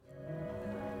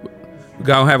We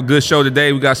gonna have a good show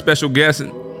today. We got special guests.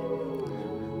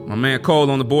 My man Cole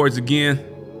on the boards again.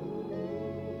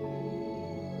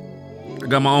 I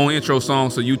got my own intro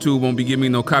song, so YouTube won't be giving me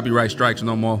no copyright strikes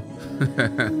no more.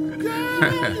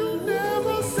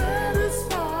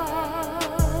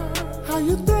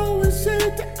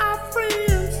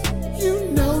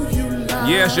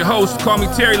 Yeah, it's your host. Call me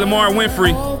Terry Lamar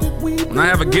Winfrey. When I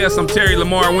have a guest, I'm Terry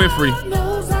Lamar Winfrey. We're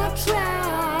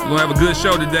gonna have a good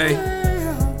show today.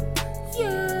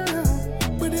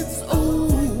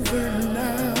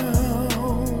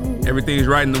 Everything's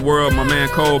right in the world. My man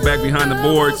Cole back behind the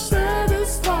boards.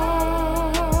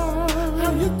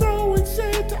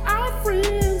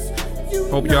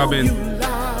 Hope y'all been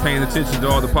paying attention to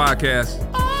all the podcasts.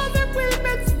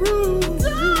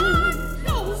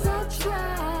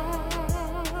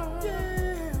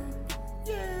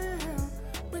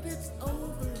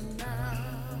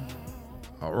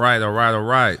 All right.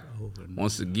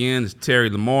 Once again, it's Terry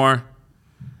Lamar,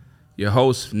 your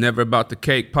host, Never About the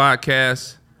Cake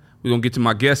podcast. We're going to get to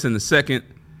my guest in a second.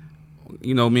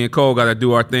 You know, me and Cole got to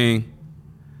do our thing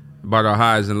about our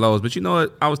highs and lows. But you know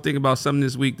what? I was thinking about something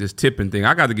this week, this tipping thing.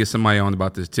 I got to get somebody on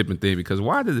about this tipping thing, because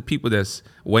why do the people that's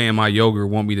weighing my yogurt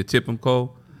want me to tip them,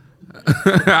 Cole?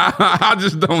 I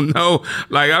just don't know.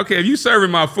 Like, okay, if you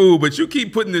serving my food, but you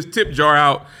keep putting this tip jar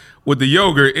out with the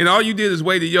yogurt, and all you did is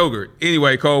weigh the yogurt.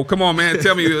 Anyway, Cole, come on, man.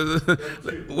 Tell me,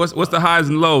 what's the highs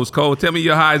and lows, Cole? Tell me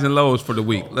your highs and lows for the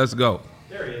week. Let's go.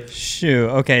 Shoot.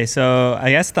 Okay, so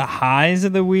I guess the highs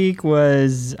of the week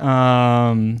was,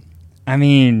 there's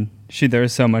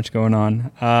so much going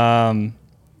on.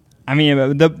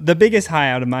 The biggest high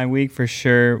out of my week for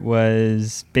sure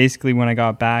was basically when I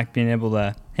got back, being able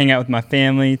to hang out with my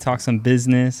family, talk some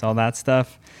business, all that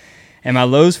stuff. And my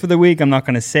lows for the week, I'm not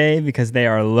going to say because they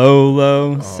are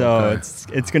low. So okay.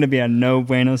 It's going to be a no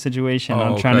bueno situation.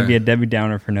 I'm trying to be a Debbie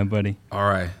Downer for nobody. All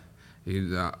right.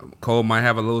 Cole might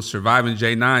have a little surviving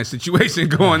J9 situation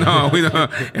going on. We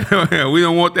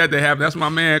don't want that to happen. That's my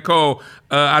man Cole.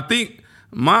 I think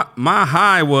my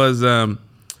high was,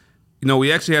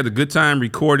 we actually had a good time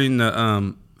recording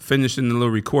finishing the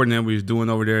little recording that we was doing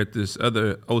over there at this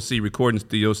other OC recording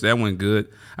studio, so that went good.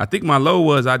 I think my low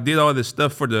was I did all this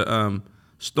stuff for the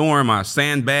storm. I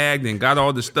sandbagged and got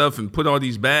all this stuff and put all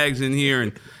these bags in here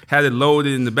and had it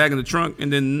loaded in the back of the trunk,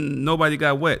 and then nobody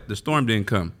got wet. The storm didn't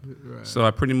come. Right. So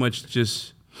I pretty much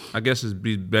just, I guess it'd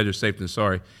be better safe than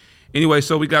sorry. Anyway,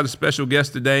 so we got a special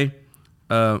guest today,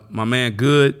 my man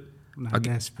Good. Not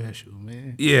that special,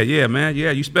 man. Yeah, man.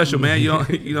 Yeah, you special, man. You know what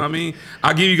I mean?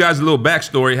 I'll give you guys a little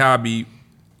backstory how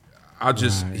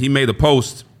he made a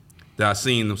post that I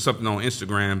seen something on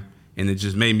Instagram, and it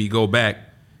just made me go back.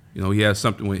 You know, he had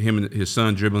something with him and his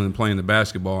son dribbling and playing the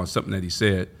basketball, and something that he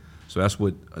said. So that's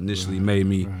what initially made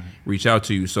me reach out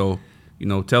to you. So,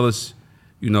 tell us,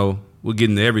 we'll get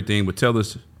into everything, but tell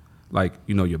us, like,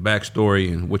 your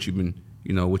backstory and what you've been,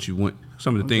 what you went,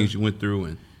 some of the things you went through.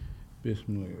 And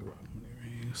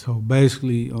so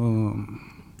basically,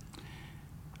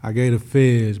 I gave the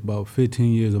feds about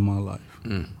 15 years of my life.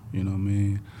 You know what I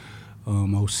mean?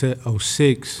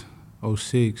 06,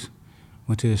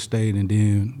 went to the state, and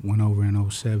then went over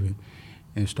in 07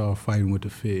 and started fighting with the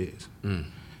feds.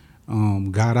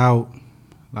 Got out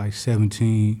like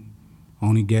 17,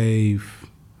 only gave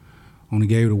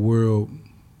the world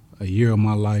a year of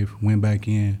my life, went back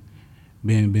in,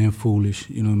 being foolish,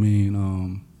 you know what I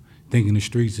mean? Thinking the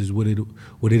streets is what it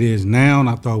is now, and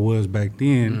I thought it was back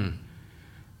then.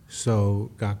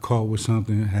 So got caught with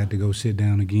something, had to go sit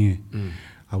down again.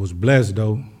 I was blessed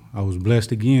though. I was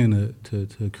blessed again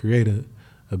to create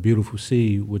a beautiful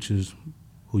seed, which is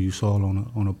who you saw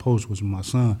on a post was my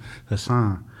son,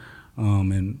 Hassan.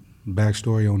 And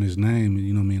backstory on his name,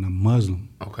 I'm Muslim.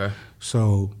 Okay.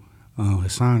 So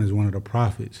Hassan is one of the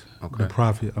prophets. Okay.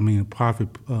 Prophet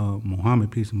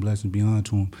Muhammad, peace and blessings be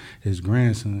unto him, his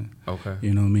grandson. Okay.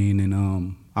 You know what I mean?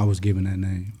 And I was given that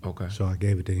name. Okay. So I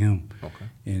gave it to him. Okay.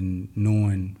 And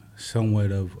knowing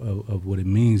somewhat of what it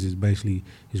means is basically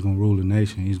he's gonna rule the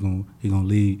nation. He's gonna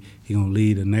lead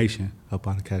a nation up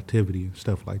out of captivity and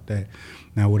stuff like that.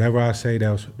 Now whatever I say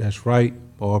that's right,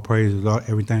 all praises,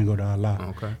 everything go to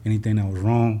Allah. Okay. Anything that was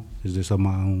wrong is just of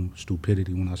my own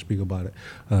stupidity when I speak about it,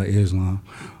 Islam.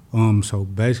 So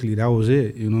basically that was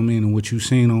it, you know what I mean? And what you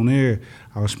seen on there,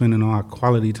 I was spending all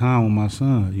quality time with my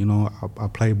son. I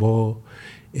play ball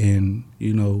and,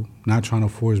 not trying to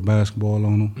force basketball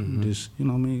on him. Just, you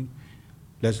know what I mean?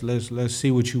 Let's see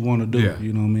what you want to do. Yeah.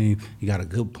 You know what I mean? He got a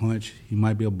good punch. He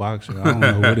might be a boxer. I don't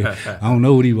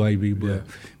know what he might be, but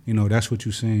that's what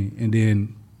you seen. And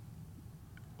then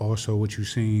also what you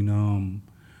seen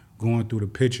going through the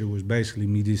picture was basically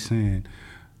me just saying,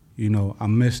 you know, I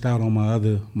missed out on my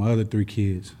other 3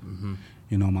 kids.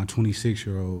 You know, my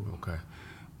 26-year-old, Okay.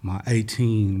 my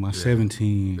 18, my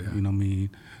 17. Yeah. You know what I mean?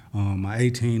 My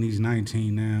 18, he's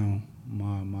 19 now.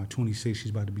 My 26, she's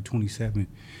about to be 27,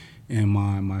 and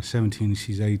my 17,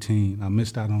 she's 18. I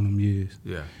missed out on them years.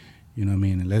 Yeah. You know what I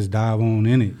mean? And let's dive on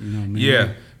in it. You know what I mean?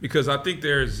 Yeah, because I think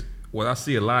there's what I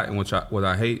see a lot, and what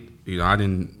I hate. You know, I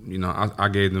didn't. You know, I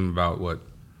gave them about what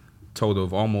total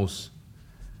of almost.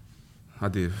 I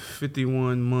did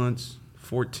 51 months,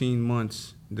 14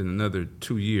 months, then another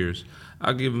 2 years.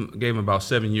 I gave them about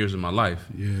 7 years of my life.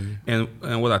 Yeah.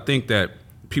 And what I think that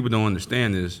people don't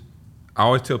understand is, I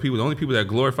always tell people the only people that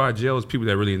glorify jail is people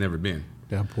that really have never been.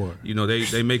 That part. You know,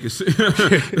 they make it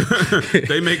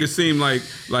they make it seem like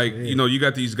you know, you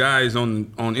got these guys on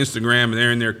Instagram and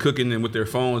they're in there cooking and with their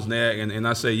phones and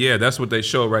I say, yeah, that's what they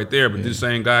show right there. But these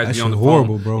same guys That be on the shit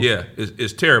horrible, phone. bro. Yeah,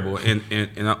 it's terrible. And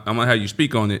I'm gonna have you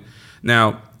speak on it.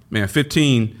 Now, man,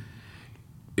 15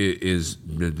 is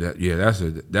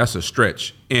that's a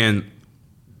stretch. And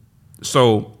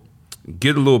so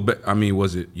get a little bit. I mean,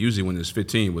 was it usually when it's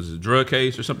 15? Was it a drug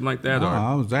case or something like that? No, or?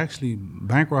 I was actually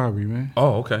bank robbery, man.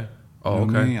 Oh, okay. Oh, You know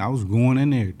what I okay. mean? I was going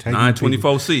in there taking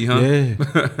 924C, huh?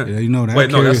 Yeah. Yeah, you know that. Wait,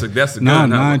 no, carry- that's the nah,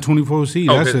 gun. 924C.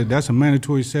 Okay. That's a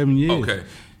mandatory 7 years. Okay.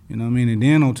 You know what I mean? And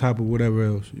then on top of whatever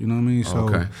else. You know what I mean? So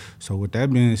Okay. so with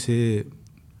that being said,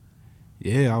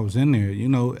 yeah, I was in there. You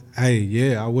know, hey,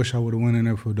 yeah, I wish I would have went in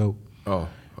there for dope. Oh,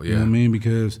 yeah. You know what I mean?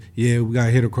 Because we got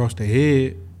hit across the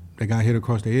head. They got hit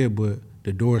across the head, but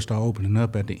the doors start opening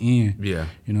up at the end. Yeah.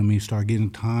 You know what I mean? Start getting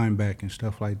time back and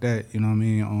stuff like that. You know what I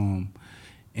mean?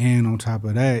 And on top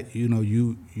of that, you know,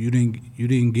 you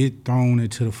didn't get thrown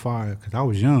into the fire because I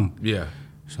was young. Yeah.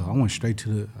 So I went straight to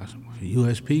the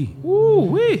USP. Woo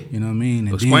wee. You know what I mean?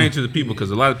 And Explain then- to the people because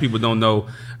a lot of people don't know.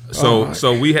 So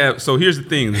here's the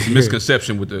thing, this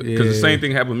misconception with because the Yeah. same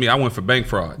thing happened with me. I went for bank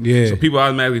fraud. Yeah. So people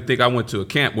automatically think I went to a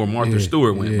camp where Martha Yeah.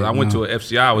 Stewart went, Yeah. but I went to No. a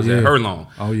FCI. I was Yeah. at Herlong.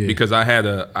 Oh, yeah. Because I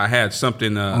had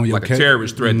something On your like a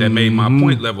terrorist threat that made my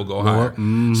point level go higher.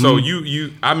 So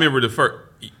I remember the first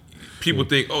people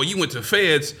think, oh, you went to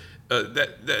feds.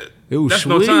 It was that's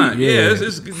sweet, no time. yeah.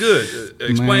 It's good.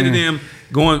 Explain to Man.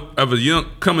 them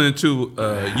coming into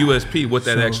USP what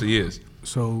that actually is.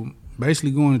 So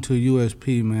basically going into a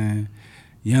USP, man,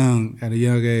 at a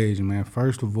young age, man,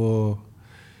 first of all,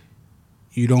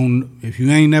 if you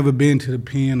ain't never been to the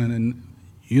pen, and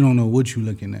you don't know what you're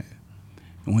looking at.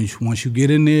 And once you get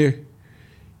in there,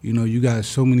 you know, you got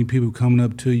so many people coming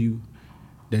up to you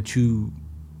that you,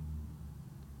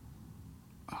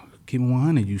 keep it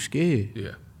 100, you scared.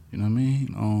 Yeah. You know what I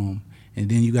mean? And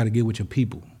then you got to get with your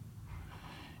people.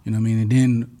 You know what I mean? And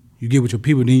then you get with your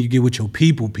people, then you get with your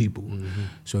people.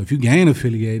 So if you gang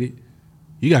affiliated,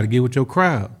 you got to get with your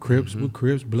crowd. Crips with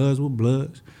Crips, Bloods with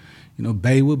Bloods, you know,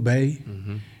 Bay with Bay.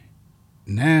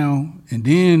 Now, and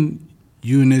then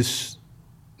you in this,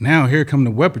 now here come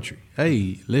the weaponry.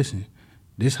 Hey, listen,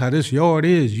 this how this yard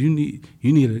is. You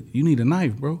need a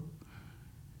knife, bro.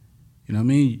 You know what I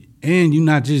mean? And you're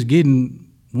not just getting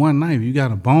one knife. You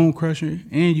got a bone crusher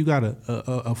and you got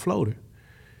a floater.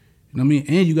 You know what I mean?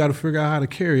 And you got to figure out how to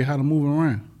carry it, how to move it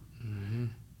around.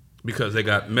 Because they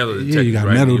got metal detectors. Yeah, you got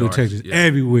right, metal in the yards. detectors Yeah.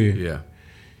 everywhere. Yeah.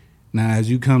 Now, as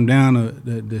you come down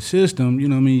the system, you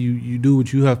know what I mean, you do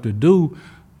what you have to do,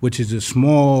 which is a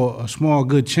small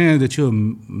good chance that you'll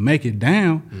make it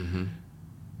down.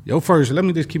 Let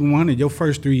me just keep it 100. Your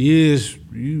first 3 years,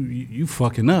 you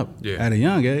fucking up at a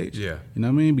young age. Yeah. You know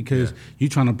what I mean? Because you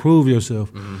trying to prove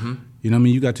yourself. You know what I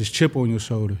mean? You got this chip on your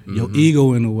shoulder, your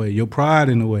ego in the way, your pride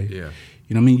in the way. Yeah.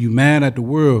 You know what I mean? You mad at the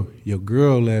world. Your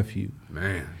girl left you.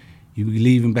 Man. You be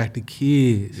leaving back the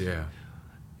kids. Yeah.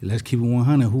 Let's keep it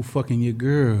 100. Who fucking your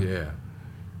girl? Yeah.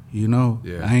 You know?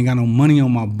 Yeah. I ain't got no money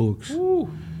on my books.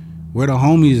 Woo. Where the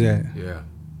homies at? Yeah.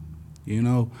 You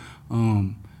know?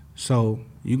 So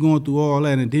you going through all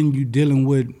that, and then you dealing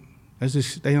with, let's just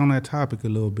stay on that topic a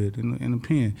little bit in the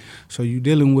pen. So you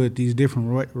dealing with these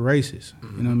different races.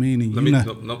 You know what I mean?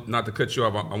 And Not to cut you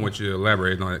off, I want you to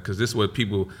elaborate on it because this is what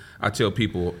I tell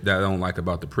people that I don't like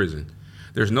about the prison.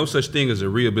 There's no such thing as a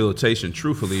rehabilitation,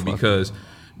 truthfully, because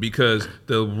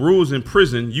the rules in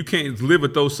prison, you can't live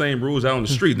with those same rules out on the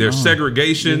street. There's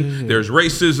segregation, there's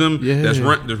racism, there's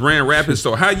ran rapid.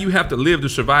 So how you have to live to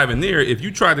survive in there? If you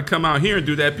try to come out here and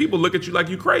do that, people look at you like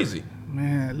you crazy.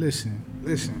 Man, listen.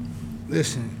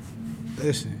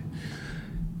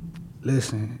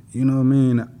 You know what I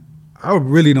mean? I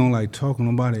really don't like talking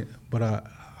about it, but I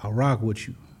rock with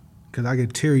you because I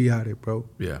get teary-eyed, bro.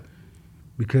 Yeah.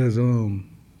 Because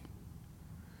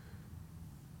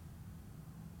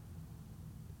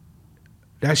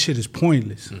that shit is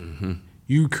pointless.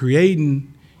 You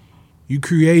creating You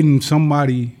creating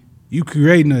somebody. You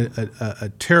creating a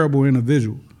terrible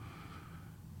individual.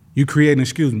 You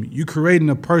creating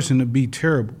a person to be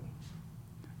terrible.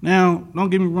 Now, don't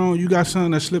get me wrong, you got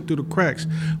something that slipped through the cracks,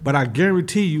 but I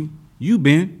guarantee you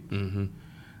been. Mm-hmm.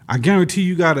 I guarantee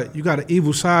you got an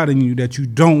evil side in you that you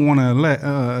don't want to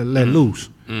let loose,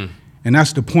 and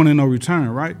that's the point of no return,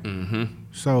 right? Mm-hmm.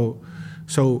 So,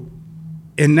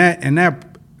 in that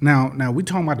now we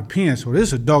talking about the pen, so this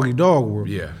is a doggy dog world.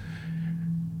 Yeah.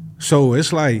 So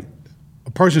it's like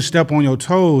a person step on your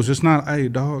toes. It's not, hey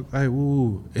dog, hey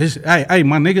woo. It's hey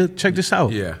my nigga, check this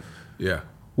out. Yeah. Yeah.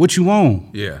 What you on?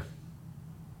 Yeah.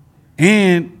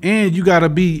 And you gotta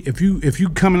be, if you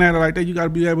coming at it like that, you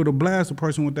gotta be able to blast a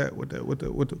person with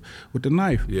the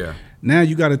knife. Yeah. Now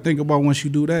you gotta think about, once you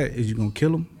do that, is you gonna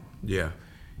kill him? Yeah.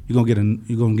 You're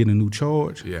gonna get a new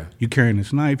charge. Yeah. You carrying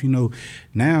this knife,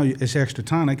 now it's extra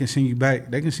time. They can send you back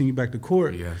to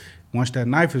court. Yes. Once that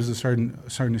knife is a certain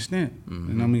extent. Mm-hmm.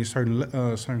 You know what I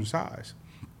mean? Certain size.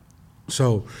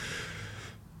 So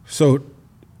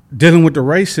dealing with the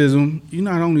racism, you're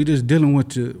not only just dealing with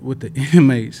the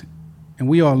inmates, and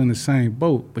we all in the same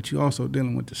boat, but you also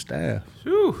dealing with the staff.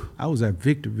 Whew. I was at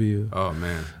Victorville. Oh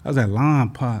man. I was at Lime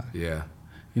Pot. Yeah.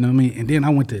 You know what I mean? And then I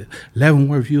went to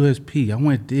Leavenworth USP. I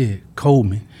went there,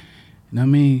 Coleman. You know what I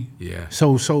mean? Yeah.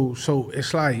 So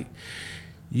it's like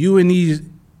you and these,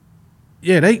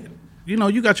 they,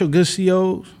 you got your good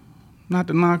COs, not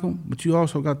to knock them, but you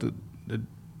also got the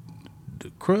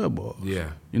crud balls.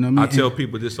 Yeah. You know what I mean? I tell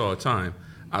people this all the time.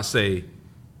 I say,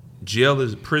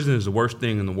 prison is the worst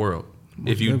thing in the world.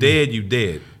 If you dead, you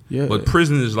dead. Yeah. But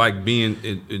prison is like being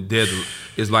dead.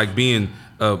 Is like being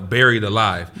buried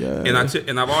alive. Yeah. And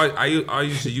I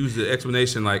used to use the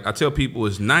explanation, like, I tell people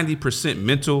it's 90%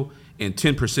 mental and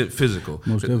 10% physical.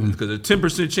 Most definitely. Because a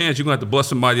 10% chance you're gonna have to bust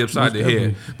somebody upside the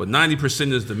head, but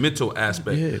 90% is the mental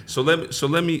aspect. Yeah. So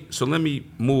let me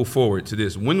move forward to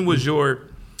this. When was your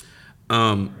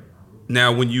now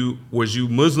was you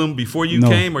Muslim before you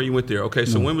came, or you went there? Okay,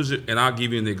 so when was it? And I'll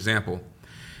give you an example.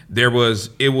 It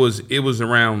was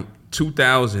around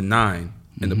 2009,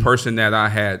 and the person that I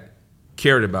had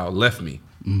cared about left me.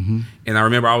 Mm-hmm. And I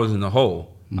remember I was in the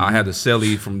hole. Mm-hmm. I had a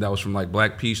cellie that was from like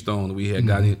Black P Stone. We had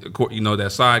got in,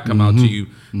 that side come out to you.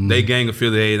 Mm-hmm. They gang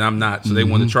affiliated, I'm not, so they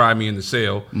wanted to try me in the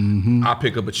cell. Mm-hmm. I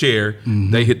pick up a chair,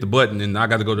 they hit the button, and I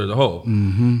got to go to the hole.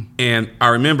 Mm-hmm. And I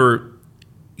remember,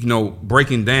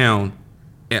 breaking down.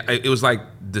 It was like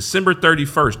December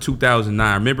 31st, 2009.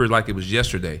 I remember it like it was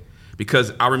yesterday,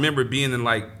 because I remember being in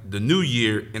like the new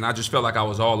year, and I just felt like I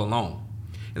was all alone.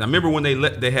 And I remember when they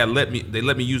let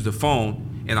me use the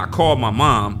phone, and I called my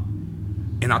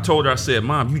mom, and I told her, I said,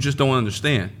 "Mom, you just don't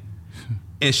understand."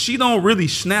 And she don't really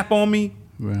snap on me.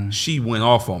 Right. She went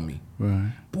off on me.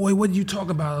 Right. Boy, what are you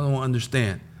talking about? I don't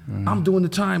understand. Right. I'm doing the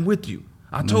time with you.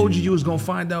 I told you was gonna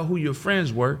find out who your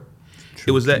friends were.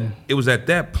 It was at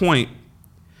that point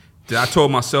that I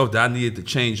told myself that I needed to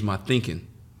change my thinking.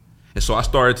 And so I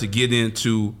started to get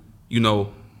into,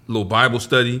 little Bible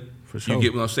study. For sure. You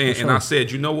get what I'm saying? And I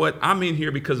said, you know what? I'm in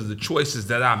here because of the choices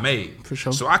that I made. For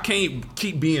sure. So I can't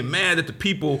keep being mad at the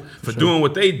people for doing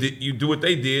what they did. You do what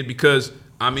they did because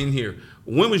I'm in here.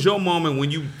 When was your moment when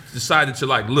you decided to,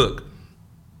 like, look,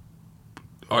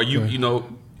 are you,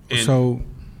 and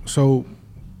So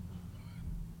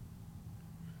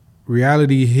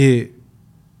reality hit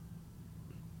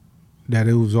that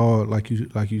it was all, like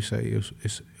you say, it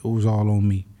was all on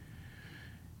me.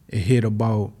 It hit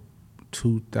about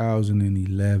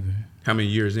 2011. How many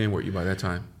years in were you by that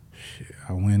time? Shit,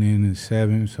 I went in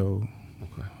 7, so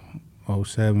okay.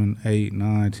 07, 8,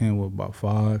 9, 10 was about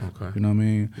 5. Okay. You know what I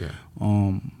mean? Yeah.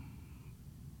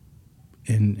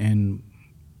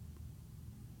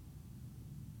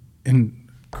 And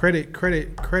credit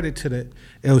to the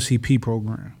LCP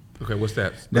program. Okay, what's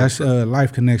that? That's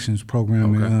Life Connections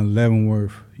program Okay. in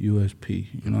Leavenworth, USP.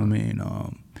 You know what I mean?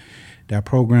 That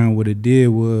program, what it did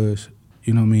was,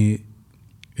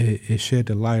 it shed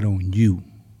the light on you.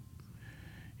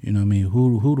 You know what I mean?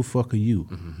 Who the fuck are you?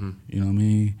 Mm-hmm. You know what I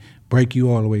mean? Break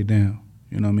you all the way down.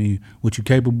 You know what I mean? What you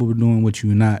capable of doing, what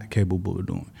you're not capable of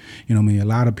doing. You know what I mean? A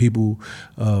lot of people,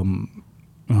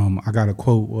 I got a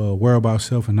quote, worry about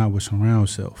self and not what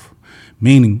surrounds self.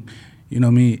 Meaning, you know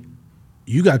what I mean?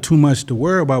 You got too much to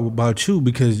worry about you,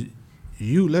 because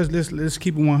let's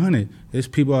keep it 100. There's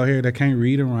people out here that can't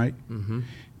read and write,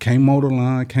 can't mow the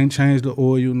line, can't change the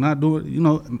oil, not do it,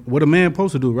 what a man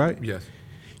supposed to do, right? Yes.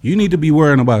 You need to be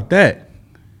worrying about that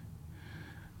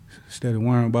instead of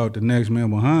worrying about the next man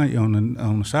behind you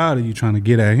on the side of you trying to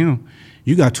get at him.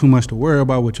 You got too much to worry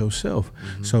about with yourself.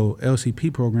 So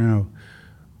LCP program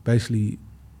basically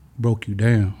broke you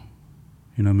down.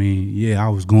 You know what I mean? Yeah, I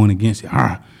was going against it. You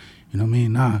know what I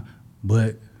mean? Nah,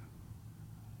 but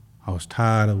I was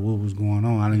tired of what was going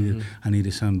on. I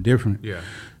needed something different. Yeah.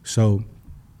 So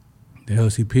the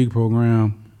LCP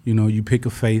program, you know, you pick a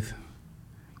faith,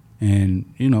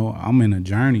 and you know, I'm in a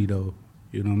journey though.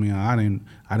 You know what I mean?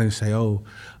 I didn't say,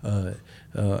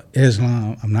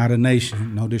 Islam. I'm not a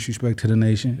nation. No disrespect to the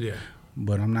nation. Yeah.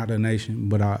 But I'm not a nation.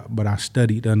 But I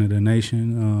studied under the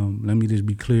nation. Let me just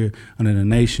be clear. Under the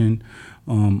nation,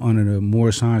 under the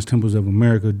Moorish Science Temples of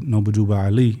America, Noble Juba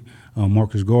Ali,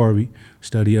 Marcus Garvey,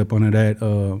 study up under that.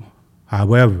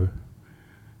 However,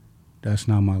 that's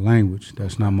not my language.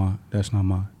 That's not my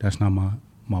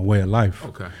way of life.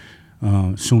 Okay.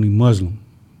 Sunni Muslim.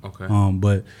 Okay.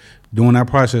 But during that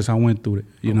process, I went through it.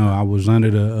 You know, I was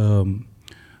under the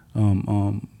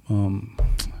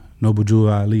Noble Drew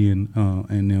Ali and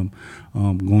them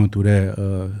going through that.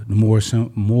 The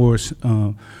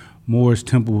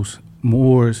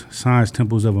Moorish Science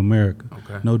Temples of America.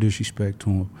 Okay. No disrespect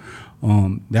to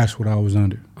them. That's what I was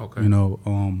under. Okay. You know,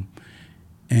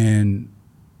 and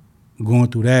going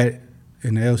through that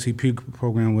in the LCP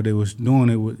program, what they was doing,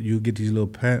 you get these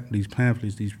little these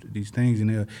pamphlets, these things,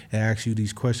 and they ask you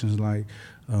these questions like,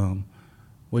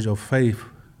 "Would your faith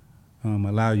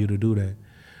allow you to do that?"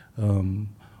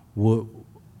 What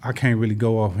I can't really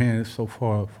go offhand, it's so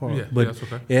far, Yeah, but that's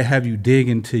okay. it have you dig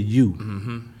into you,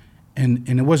 Mm-hmm. and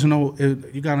it wasn't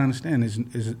you gotta understand,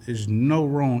 there's no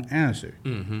wrong answer.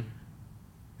 Mm-hmm.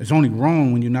 It's only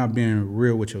wrong when you're not being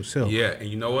real with yourself. Yeah, and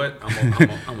you know what? I'm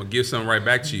gonna give something right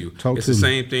back to you. Talk it's to the me.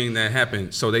 same thing that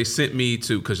happened. So they sent me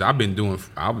to, because I've been doing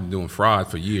fraud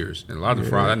for years, and a lot of the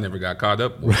fraud I never got caught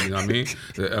up with. You know what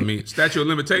I mean? Statute of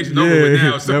limitations over with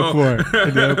now. So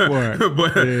that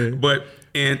part. but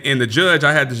and the judge,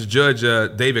 I had this judge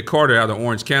David Carter out of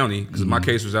Orange County, because my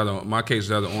case was out of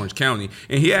Orange County,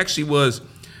 and he actually was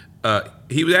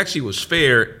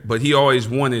fair, but he always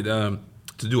wanted to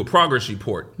do a progress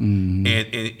report, and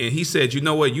he said, you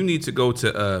know what, you need to go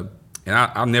to and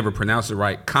I'll never pronounce it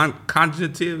right,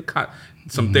 cognitive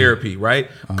therapy, right?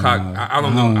 I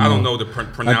don't know the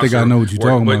pronounce. I think I know what you're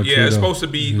talking about. But yeah, it's supposed to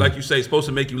be like you say, it's supposed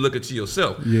to make you look into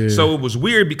yourself. Yeah. So it was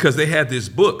weird because they had this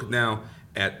book. Now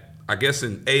I guess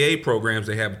in AA programs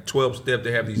they have 12 step.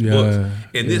 They have these books,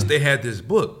 and they had this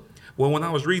book. Well, when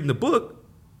I was reading the book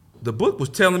was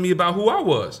telling me about who I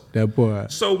was. That boy.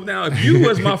 So now if you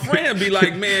as my friend be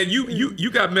like, man,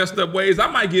 you got messed up ways, I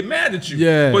might get mad at you.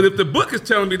 Yeah. But if the book is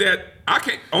telling me that,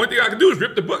 only thing I can do is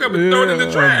rip the book up and throw it in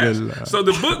the trash. So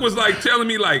the book was like telling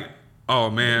me like, oh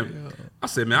man, I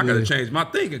said, man, I got to change my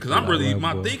thinking, because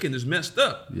my thinking is messed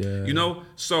up. Yeah. You know?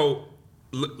 So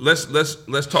let's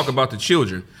talk about the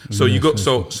children. So you go,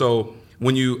 so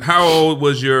when how old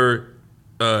was your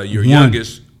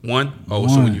youngest? One? Oh,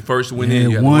 so when you first went in,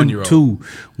 you had a 1-year-old.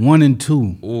 1 and 2.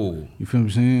 Ooh. You feel what I'm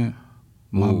saying?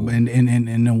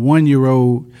 And the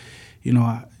 1-year-old, you know,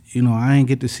 I ain't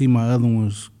get to see my other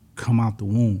ones come out the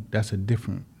womb. That's a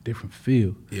different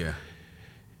feel. Yeah.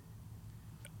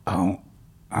 I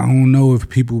don't know if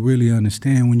people really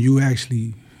understand when you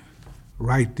actually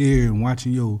right there and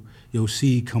watching your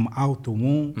seed come out the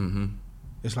womb. Mm-hmm.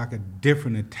 It's like a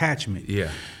different attachment.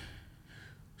 Yeah.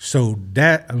 So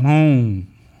that alone,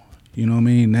 you know what I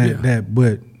mean?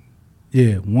 But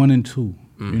yeah, 1 and 2.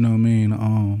 You know what I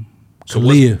mean?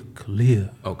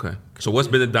 Kalia. Okay. So what's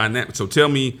been the dynamic? So tell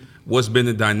me, what's been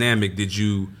the dynamic? Did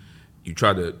you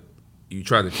try to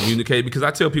communicate? Because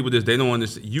I tell people this, they don't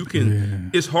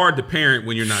understand. It's hard to parent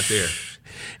when you're not there.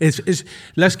 It's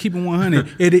let's keep it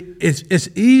 100. It's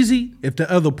easy if the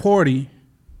other party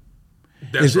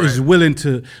is willing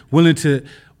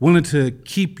to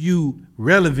keep you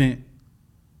relevant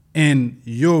and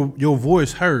your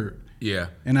voice heard. Yeah.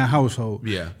 In that household.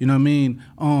 Yeah. You know what I mean?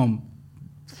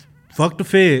 Fuck the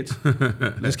feds.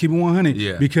 Let's keep it 100.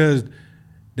 Yeah. Because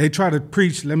they try to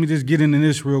preach, let me just get into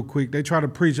this real quick. They try to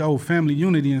preach, family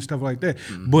unity and stuff like that.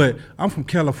 Mm-hmm. But I'm from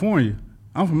California.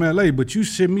 I'm from LA, but you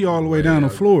ship me all the way down to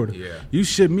Florida. Yeah. You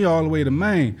ship me all the way to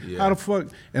Maine. Yeah. How the fuck?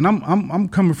 And I'm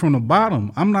coming from the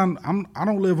bottom. I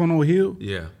don't live on no hill.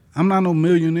 Yeah. I'm not no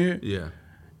millionaire. Yeah.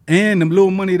 And the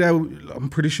little money that I'm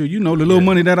pretty sure the little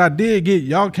money that I did get,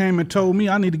 y'all came and told me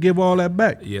I need to give all that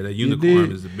back. Yeah, that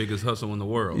unicorn is the biggest hustle in the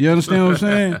world. You understand what I'm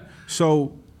saying?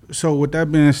 So with that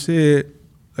being said,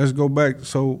 let's go back.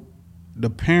 So the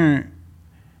parent,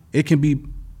 it can be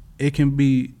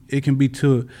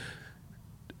to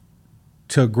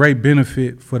a great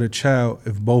benefit for the child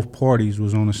if both parties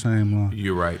was on the same line.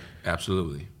 You're right.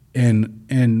 Absolutely.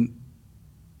 And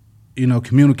you know,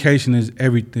 communication is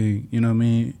everything, you know what I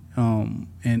mean?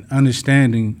 And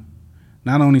understanding,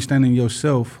 not only understanding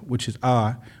yourself, which is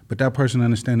I, but that person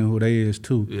understanding who they is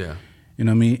too. Yeah. You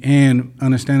know what I mean? And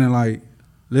understanding like,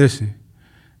 listen,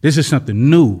 this is something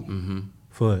new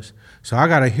for us. So I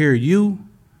gotta hear you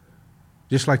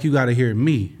just like you gotta hear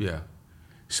me. Yeah.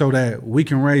 So that we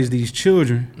can raise these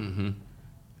children,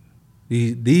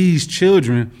 these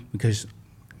children, because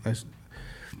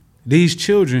these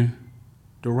children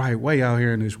the right way out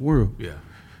here in this world. Yeah.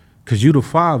 Because you the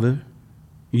father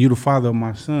of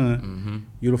my son,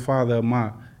 you the father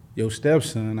of your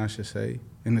stepson, I should say,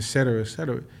 and et cetera, et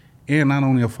cetera. And not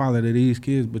only a father to these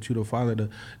kids, but you the father to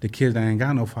the kids that ain't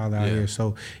got no father out here.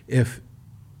 So if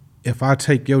I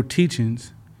take your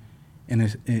teachings and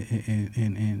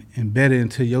embed it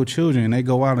into your children, and they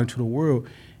go out into the world,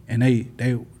 and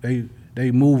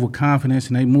they move with confidence,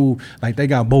 and they move like they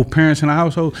got both parents in the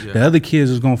household, the other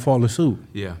kids is gonna follow suit.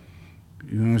 Yeah.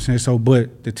 You know what I'm saying? So,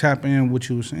 but to tap in what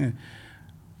you were saying,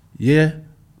 yeah,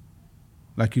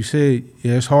 like you said,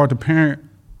 yeah, it's hard to parent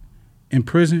in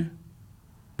prison,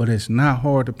 but it's not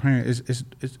hard to parent. It's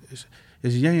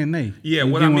yay and nay. Yeah,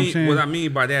 You what get I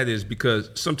mean by that is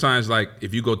because sometimes like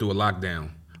if you go through a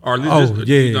lockdown or you know what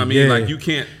I mean, like you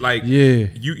can't like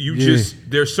you just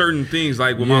there's certain things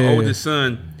like with my oldest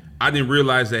son, I didn't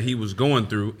realize that he was going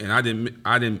through, and I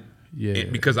didn't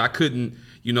because I couldn't.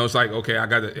 You know, it's like, okay, I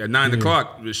got at 9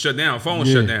 o'clock, shut down, phone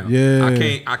shut down. Yeah.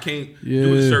 I can't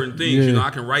do certain things. You know,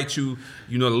 I can write you,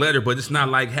 you know, the letter, but it's not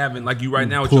like having like you right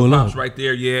now with your pops right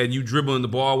there, and you dribbling the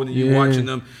ball when you watching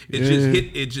them.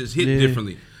 It just hit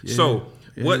differently. So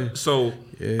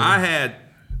I had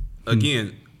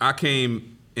again, I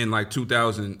came in like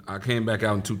 2000. I came back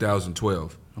out in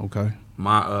 2012. Okay.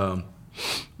 My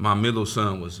middle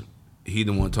son he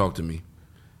didn't want to talk to me.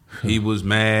 He was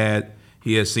mad.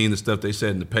 He had seen the stuff they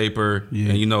said in the paper,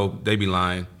 and you know they be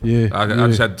lying. I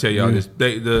just have to tell y'all this.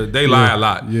 They lie a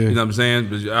lot. You know what I'm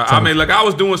saying? I mean, like I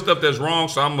was doing stuff that's wrong,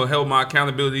 so I'm gonna help my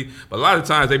accountability. But a lot of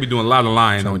times they be doing a lot of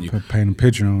lying on you, painting a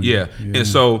picture on you. Yeah, and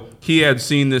so he had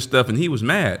seen this stuff, and he was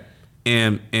mad,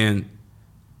 and then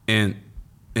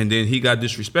he got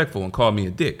disrespectful and called me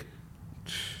a dick.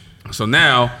 So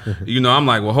now, you know, I'm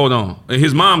like, well, hold on. And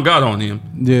his mom got on him.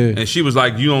 Yeah. And she was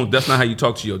like, that's not how you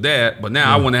talk to your dad. But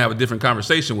now I want to have a different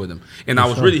conversation with him. And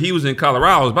he was in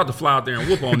Colorado. I was about to fly out there and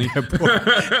whoop on him. but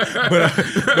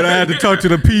I had to talk to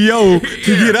the PO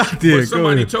to get out there. But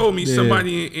somebody told me,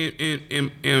 somebody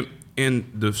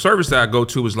in the service that I go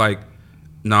to was like,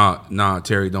 Nah,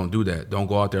 Terry, don't do that. Don't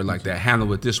go out there like that.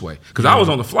 Handle it this way. Because I was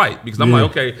on the flight. Because I'm like,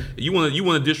 okay, you want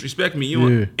to disrespect me,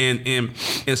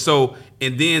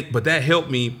 but that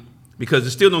helped me because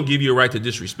it still don't give you a right to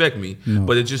disrespect me. No.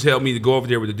 But it just helped me to go over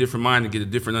there with a different mind and get a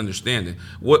different understanding.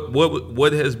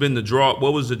 What has been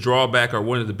what was the drawback or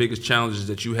one of the biggest challenges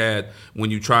that you had when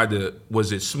you tried to?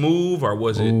 Was it smooth or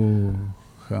was it?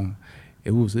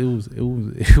 It was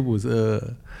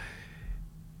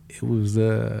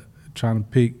trying to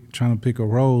pick a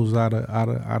rose out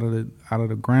of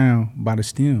the ground by the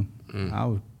stem. I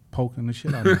was poking the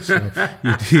shit out of myself.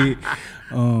 You did,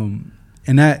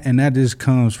 and that just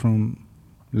comes from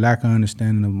lack of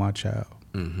understanding of my child.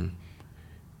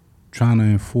 Trying to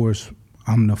enforce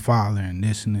I'm the father and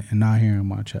this and not hearing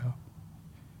my child.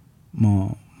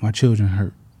 My children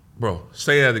hurt. Bro,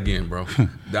 say that again, bro. I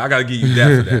gotta give you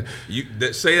that for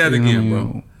that. Say that again,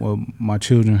 bro. Well, my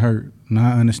children hurt.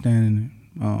 Not understanding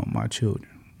my children,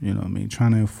 you know what I mean?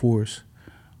 Trying to enforce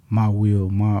my will,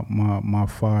 my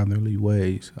fatherly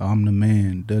ways. I'm the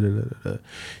man, da-da-da-da-da.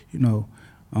 You know,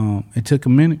 it took a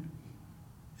minute.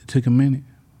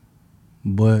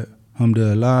 But,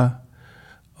 alhamdulillah,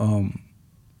 I'm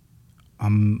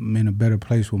in a better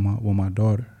place with my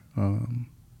daughter.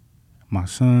 My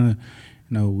son,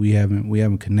 you know, we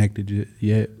haven't connected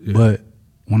yet. But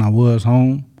when I was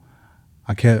home,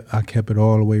 I kept it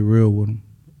all the way real with him.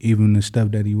 Even the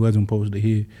stuff that he wasn't supposed to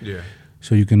hear. Yeah.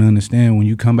 So you can understand when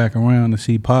you come back around to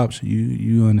see Pops,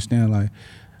 you understand like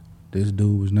this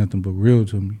dude was nothing but real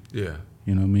to me. Yeah.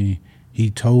 You know what I mean?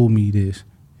 He told me this.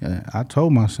 I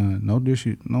told my son, no.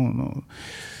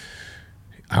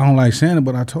 I don't like saying it,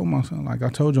 but I told my son, like I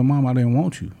told your mom I didn't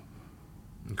want you.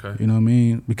 Okay. You know what I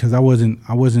mean? Because I was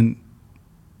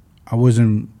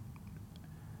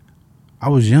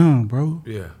young, bro.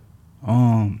 Yeah.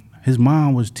 His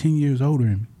mom was 10 years older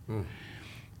than me.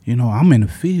 You know, I'm in the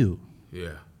field.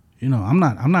 Yeah. You know, I'm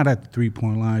not at the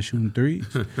 3-point line shooting threes.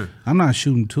 I'm not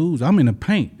shooting twos. I'm in the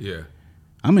paint. Yeah.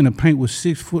 I'm in the paint with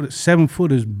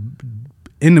 7-footers.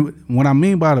 What I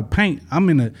mean by the paint, I'm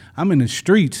in the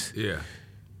streets. Yeah.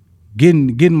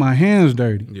 Getting my hands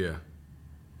dirty. Yeah.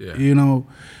 Yeah. You know.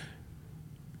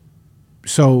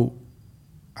 So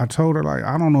I told her like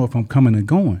I don't know if I'm coming or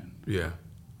going. Yeah.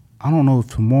 I don't know if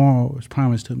tomorrow is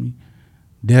promised to me.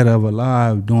 dead or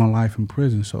alive, doing life in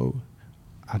prison. So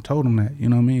I told him that, you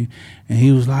know what I mean? And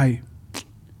he was like,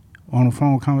 on a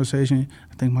phone conversation,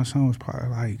 I think my son was probably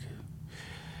like,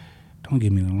 don't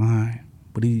give me the line.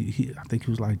 But I think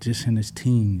he was like just in his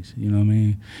teens, you know what I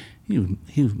mean?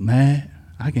 He was mad.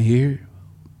 I can hear it,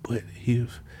 but he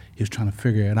was trying to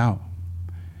figure it out.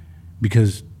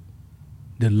 Because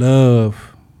the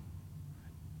love,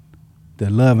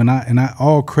 and I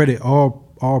all credit,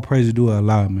 all praise to do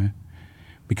Allah, man.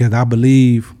 Because I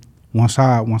believe once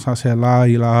I said La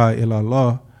ilaha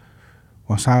illallah,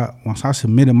 once I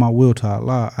submitted my will to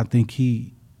Allah, I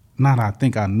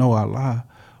know Allah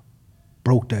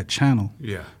broke that channel.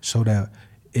 Yeah. So that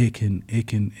it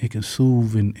can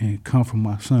soothe and come from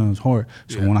my son's heart.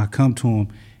 So when I come to him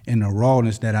in the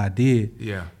rawness that I did,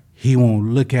 he won't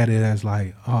look at it as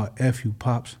like, oh, F you,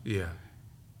 Pops. Yeah.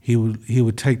 He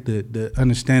would take the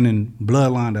understanding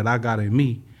bloodline that I got in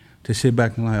me to sit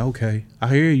back and like, okay, I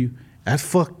hear you. That's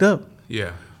fucked up.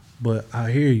 Yeah. But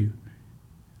I hear you.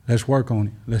 Let's work on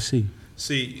it. Let's see.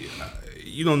 See,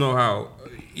 you don't know how,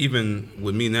 even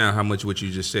with me now, how much what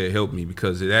you just said helped me,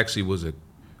 because it actually was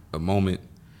a moment.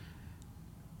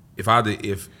 If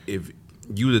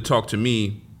you would have talked to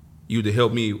me, you'd have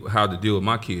helped me how to deal with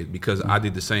my kid, because I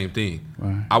did the same thing.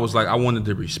 Right. I was like, I wanted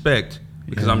the respect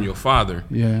because I'm your father,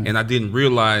 and I didn't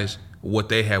realize what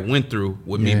they had went through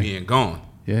with me being gone.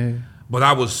 Yeah.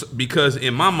 But because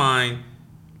in my mind,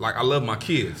 like, I love my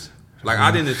kids. Like,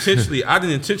 I didn't intentionally, I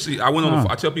went on,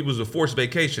 I tell people it was a forced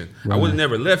vacation. Right. I would have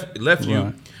never left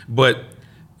you, but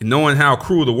knowing how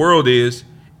cruel the world is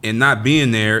and not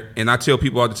being there, and I tell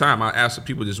people all the time, I asked the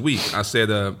people this week, I said,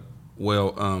 I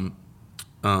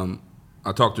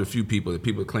talked to a few people, that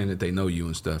people claim that they know you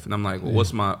and stuff, and I'm like, well,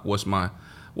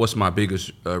 what's my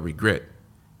biggest regret?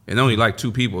 And only like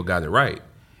 2 people got it right.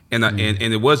 And and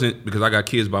it wasn't because I got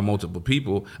kids by multiple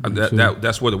people.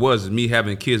 That's what it was, is me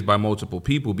having kids by multiple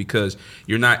people, because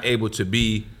you're not able to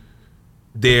be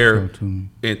there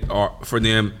for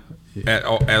them at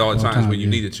all times when you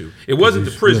needed to. It wasn't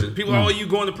the prison. People are, you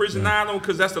going to prison? Nah, I don't,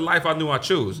 because that's the life I knew I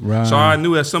chose. Right. So I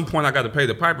knew at some point I got to pay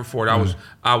the piper for it.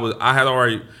 I had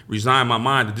already resigned my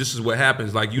mind that this is what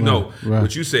happens. Like,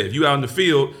 what you said, if you out in the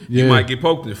field, you might get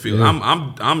poked in the field.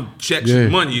 I'm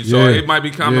checking money, so it might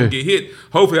be I'm gonna get hit.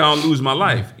 Hopefully I don't lose my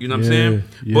life. You know what I'm saying?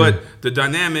 Yeah. But the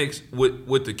dynamics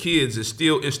with the kids is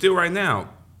still right now.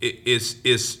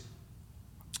 It's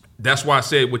that's why I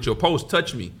said with your post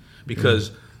touched me,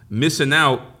 because missing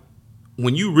out,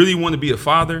 when you really want to be a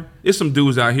father, there's some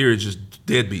dudes out here just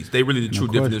deadbeats. They really the true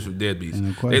definition of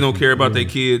deadbeats. They don't care about their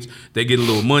kids. They get a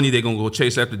little money. They're going to go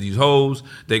chase after these hoes.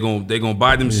 They're gonna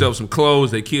buy themselves some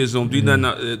clothes. Their kids don't do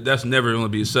nothing. That's never going to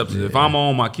be a substance. If I'm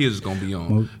on, my kids is going to be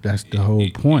on. Well, that's the whole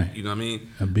point. You know what I mean?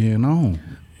 Of being on.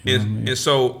 And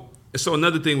so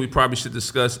another thing we probably should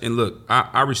discuss, and look,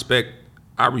 I respect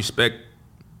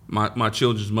my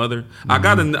children's mother. I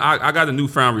got a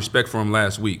newfound respect for him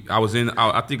last week. I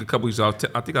think a couple weeks ago,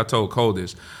 I think I told Cole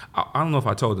this. I don't know if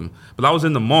I told him, but I was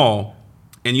in the mall,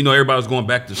 and everybody was going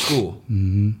back to school.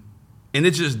 Mm-hmm. And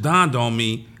it just dawned on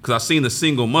me, because I seen a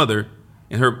single mother,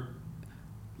 and her,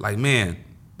 like, man,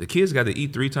 the kids got to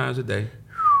eat 3 times a day.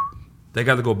 They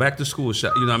got to go back to school, you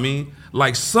know what I mean?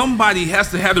 Like, somebody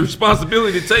has to have the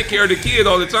responsibility to take care of the kid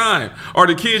all the time. Or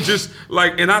the kid just,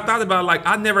 like, and I thought about, like,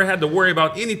 I never had to worry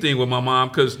about anything with my mom,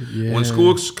 because when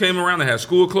school came around, I had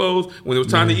school clothes. When it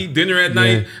was time to eat dinner at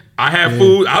night, I had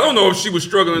food. I don't know if she was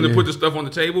struggling to put the stuff on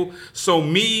the table. So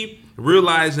me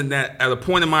realizing that at a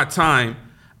point in my time,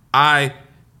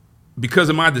 because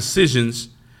of my decisions,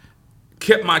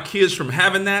 kept my kids from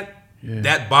having that. Yeah.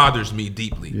 That bothers me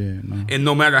deeply. And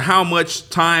no matter how much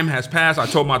time has passed, I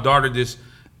told my daughter this.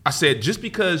 I said, just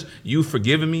because you've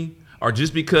forgiven me, or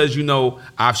just because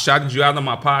I've shouted you out on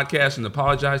my podcast and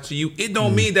apologized to you, it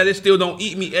don't mean that it still don't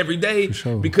eat me every day,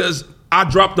 because I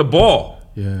dropped the ball.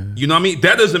 Yeah. You know what I mean?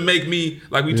 That doesn't make me,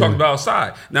 like we talked about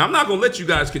outside. Now, I'm not going to let you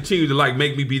guys continue to, like,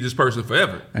 make me be this person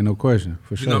forever. Ain't no question,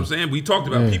 for sure. You know what I'm saying? We talked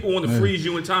about people want to freeze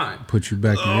you in time. Put you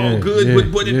back in. Oh,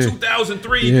 good. But in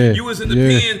 2003, you was in the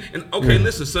pen. And,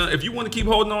 listen, son, if you want to keep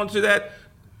holding on to that,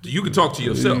 you can talk to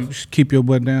yourself. You just keep your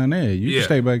butt down there. You can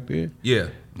stay back there. Yeah.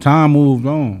 Time moved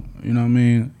on. You know what I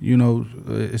mean?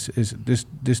 It's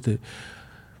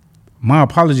my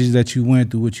apologies that you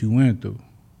went through what you went through.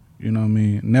 You know what I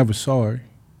mean? Never sorry,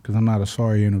 because I'm not a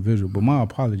sorry individual. But my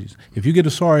apologies. If you get a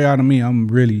sorry out of me, I'm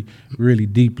really, really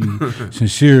deeply,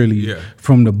 sincerely,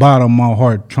 from the bottom of my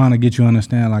heart, trying to get you to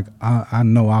understand, like, I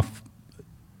know I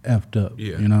effed up.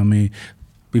 Yeah. You know what I mean?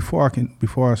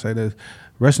 before I say this,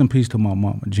 rest in peace to my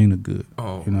mama, Gina Good.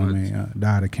 Oh, you know what I mean?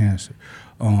 Died of cancer.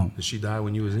 Did she die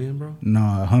when you was in, bro? No,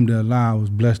 alhamdulillah, I was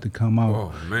blessed to come out.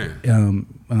 Oh man.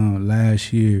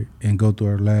 Last year and go through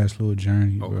her last little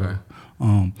journey, Okay.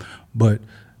 bro.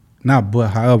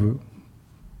 However.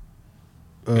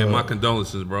 And my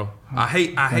condolences, bro. I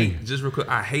hate just real quick.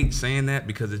 I hate saying that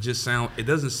because it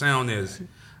doesn't sound as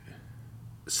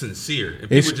sincere, and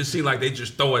people just seem like they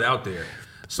just throw it out there.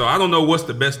 So I don't know what's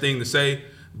the best thing to say,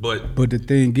 but the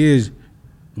thing is,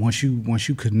 once you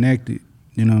connect it,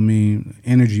 you know what I mean,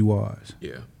 energy wise,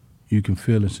 yeah, you can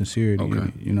feel the sincerity in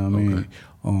it. You know what I mean?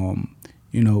 Okay.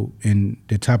 You know, and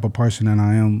the type of person that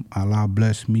I am, Allah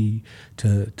blessed me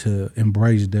to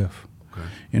embrace death. Okay.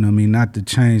 You know what I mean? Not to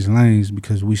change lanes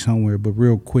because we somewhere, but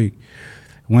real quick,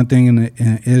 one thing in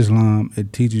Islam,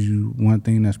 it teaches you one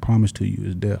thing that's promised to you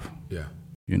is death. Yeah.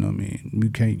 You know what I mean?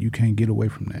 You can't get away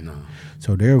from that. No.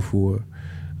 So therefore,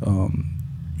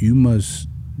 you must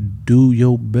do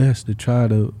your best to try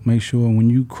to make sure when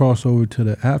you cross over to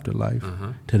the afterlife,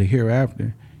 to the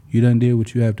hereafter, you done did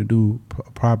what you have to do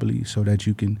properly so that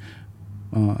you can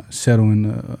settle in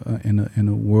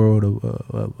a world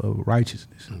of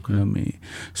righteousness. Okay. You know what I mean?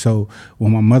 So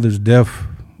when my mother's death,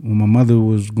 when my mother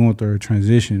was going through her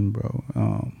transition, bro,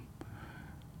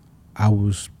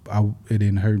 it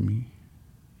didn't hurt me.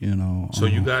 You know. So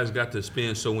you guys got to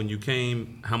spend. So when you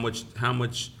came, how much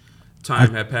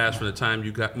time had passed from the time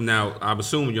you got? Now I'm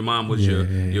assuming your mom was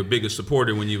your biggest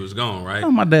supporter when you was gone, right? Oh,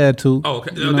 my dad too. Oh,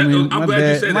 okay. You know what I mean? I'm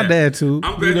glad you said that. My dad too.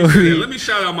 I'm glad you said that. Let me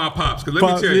shout out my pops because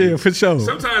let me tell you, yeah, for sure.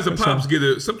 Sometimes the pops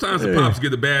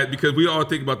get a bad because we all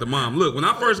think about the mom. Look, when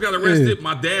I first got arrested,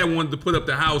 my dad wanted to put up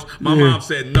the house. My mom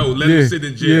said no, let him sit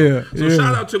in jail. So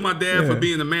shout out to my dad for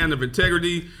being a man of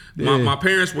integrity. My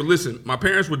parents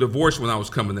were divorced when I was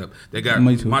coming up. They got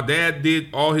my dad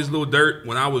did all his little dirt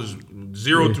when I was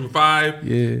 0 through 5.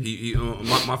 He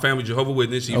my family Jehovah's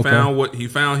Witness. He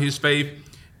found his faith.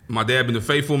 My dad been a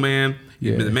faithful man.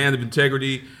 He's been a man of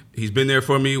integrity. He's been there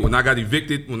for me when I got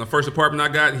evicted. When the first apartment I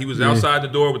got, he was outside the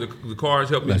door with the cars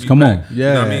helping me. Come on, You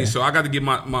know what I mean? So I got to give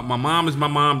my mom is my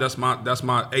mom. That's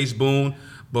my ace boon.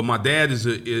 But my dad is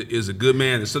a good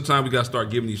man, and sometimes we got to start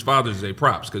giving these fathers their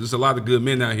props because there's a lot of good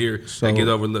men out here that get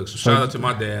overlooked. So shout out to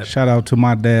my dad. Shout out to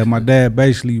my dad. My dad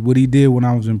basically what he did when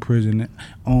I was in prison.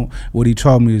 What he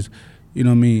taught me is, you know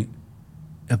what I mean.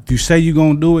 If you say you're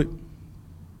gonna do it,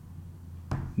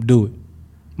 do it.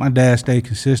 My dad stayed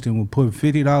consistent with putting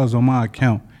 $50 on my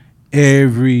account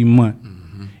every month.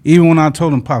 Even when I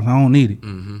told him, Pops, I don't need it.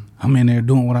 I'm in there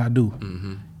doing what I do.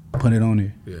 Put it on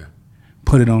there. Yeah.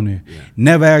 Put it on there. Yeah.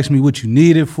 Never ask me what you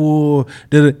need it for.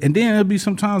 And then there'll be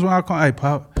some times when I call, hey,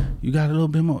 Pop, you got a little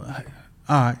bit more? All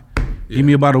right. Give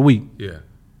me about a week. Yeah.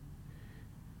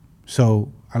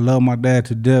 So I love my dad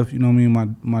to death. You know what I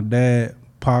mean? My dad,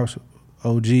 Pops,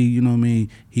 OG, you know what I mean?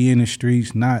 He in the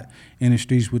streets, not in the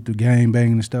streets with the gang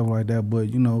banging and stuff like that,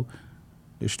 but, you know,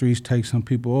 the streets take some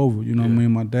people over. You know what I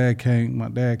mean? My dad came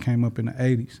up in the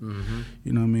 80s.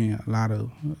 You know what I mean?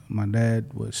 My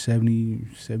dad was 70,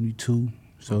 72.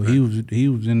 So he was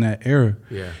in that era.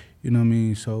 Yeah. You know what I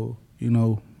mean? So, you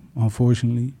know,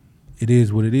 unfortunately, it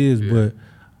is what it is, but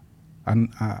I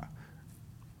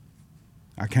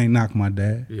can't knock my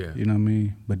dad. Yeah. You know what I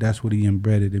mean? But that's what he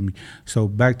embedded in me. So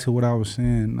back to what I was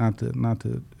saying, not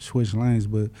to switch lanes,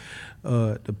 but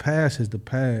the past is the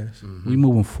past. We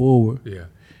moving forward. Yeah.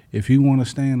 If you want to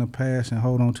stay in the past and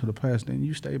hold on to the past, then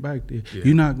you stay back there. Yeah.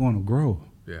 You're not going to grow.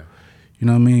 Yeah. You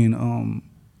know what I mean?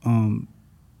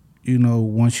 You know,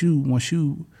 once you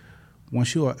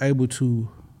are able to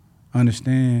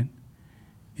understand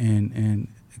and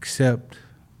accept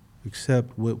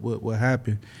what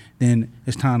happened, then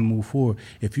it's time to move forward.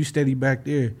 If you steady back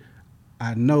there,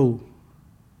 I know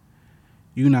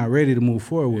you're not ready to move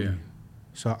forward with me.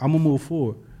 So I'm gonna move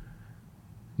forward.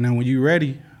 Now when you're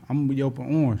ready, I'm gonna be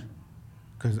open arms,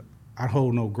 cause I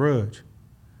hold no grudge.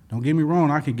 Don't get me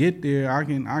wrong, I can get there, I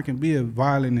can be a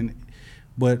violent,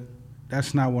 but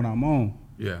that's not what I'm on.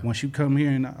 Yeah. Once you come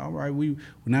here and all right, we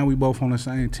both on the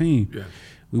same team. Yeah.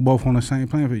 We both on the same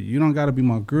plane. You don't gotta be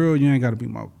my girl, you ain't gotta be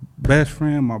my best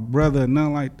friend, my brother,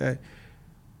 nothing like that.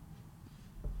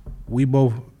 We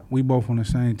both on the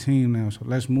same team now. So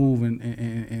let's move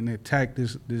and attack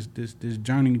this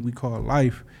journey we call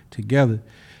life together.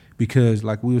 Because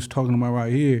like we was talking about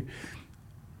right here,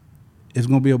 it's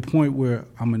gonna be a point where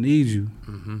I'm gonna need you.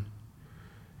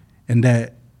 And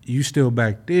that you still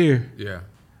back there. Yeah.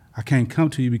 I can't come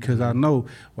to you because I know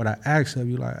what I ask of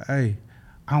you, like, hey,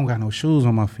 I don't got no shoes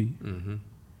on my feet.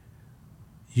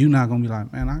 You not gonna be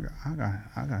like, man, I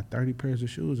got 30 pairs of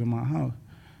shoes in my house.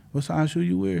 What size shoe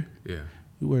you wear? Yeah.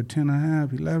 You wear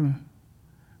 10.5, 11.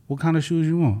 What kind of shoes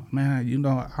you want? Man, you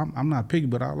know, I'm not picky,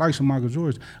 but I like some Michael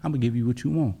Jordans. I'm going to give you what you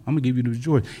want. I'm going to give you the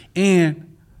Jordans.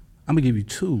 And I'm going to give you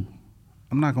 2.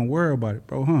 I'm not going to worry about it,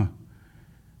 bro, huh?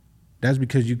 That's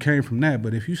because you came from that.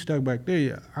 But if you stuck back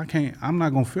there, I'm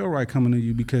not going to feel right coming to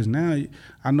you because now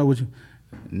I know what you,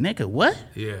 nigga, what?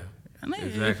 Yeah,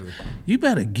 exactly. You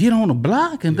better get on the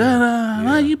block and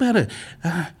you better.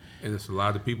 And there's a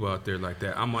lot of people out there like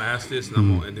that. I'm going to ask this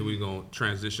and then we're going to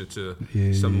transition to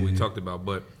something we talked about.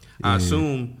 But I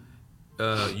assume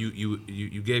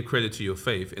you gave credit to your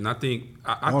faith. And I think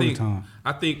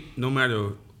no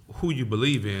matter who you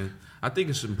believe in, I think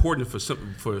it's important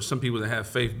for some people to have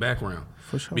faith background.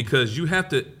 For sure. Because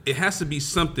it has to be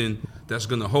something that's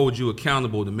going to hold you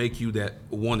accountable to make you that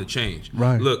want to change.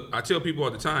 Right. Look, I tell people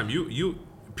all the time,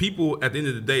 people at the end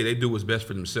of the day, they do what's best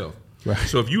for themselves. Right.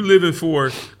 So if you living for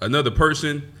another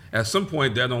person, at some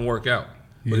point that don't work out.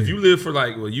 But if you live for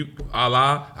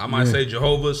Allah, I might say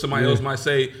Jehovah, somebody else might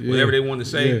say whatever they want to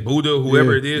say, Buddha,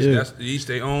 whoever it is, that's each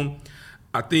their own.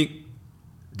 I think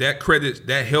that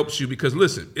helps you because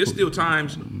listen, it's still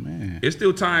times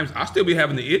I still be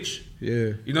having the itch.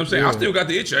 Yeah. You know what I'm saying? I still got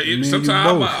the itch.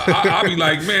 Sometimes I'll be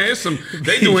like, man,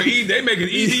 they making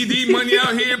EDD money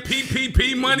out here,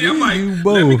 PPP money. I'm like,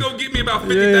 let me go get me about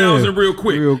 50,000 real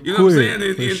quick. You know what I'm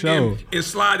saying? And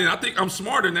slide in. I think I'm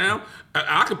smarter now.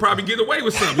 I could probably get away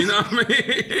with something, you know what I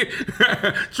mean?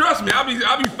 Trust me, I'll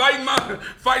be fighting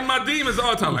my demons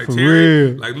all the time. Like,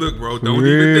 Terry, like, look, bro, don't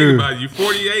even think about it. You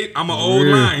 48, I'm an old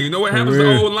lion. You know what happens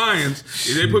to old lions?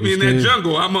 If they put me in that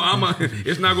jungle,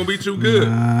 it's not gonna be too good.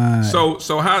 Nah.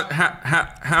 So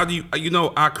how do you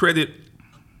I credit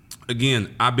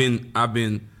again, I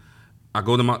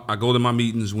go to my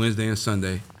meetings Wednesday and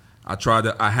Sunday.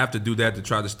 I have to do that to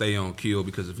try to stay on kill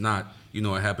because if not,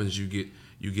 it happens you get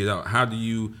out. How do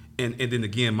you and then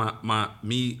again my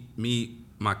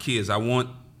kids, I want,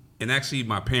 and actually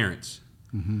my parents.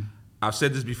 Mm-hmm. I've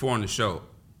said this before on the show.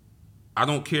 I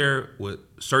don't care what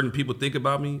certain people think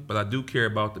about me, but I do care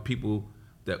about the people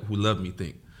who love me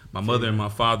think. My mother and my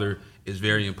father is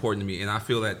very important to me, and I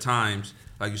feel at times,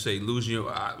 like you say, losing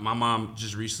my mom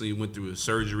just recently went through a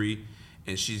surgery,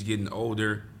 and she's getting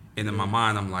older, and in my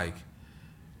mind I'm like,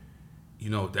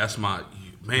 that's my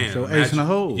man. So ace in the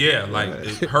hole. Yeah, like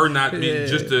her not being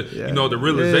just the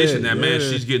realization that man,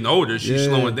 she's getting older, she's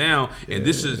slowing down, and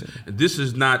this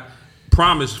is not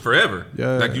promised forever.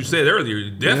 Yeah. Like you said earlier,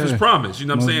 death is promised. You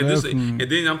know what I'm saying?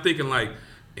 And then I'm thinking like,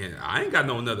 and I ain't got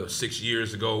no another 6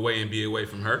 years to go away and be away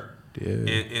from her. Yeah.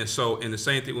 And the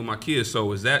same thing with my kids.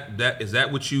 So is that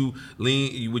what you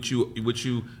what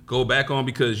you go back on?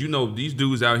 Because these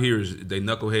dudes out here they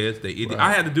knuckleheads, they idiot.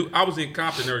 Right. I was in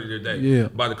Compton earlier today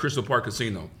by the Crystal Park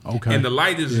Casino. Okay. And the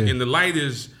light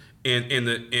is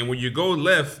and when you go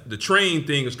left, the train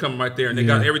thing is coming right there, and they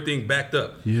got everything backed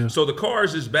up. Yeah. So the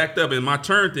cars is backed up, and my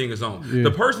turn thing is on. Yeah.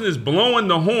 The person is blowing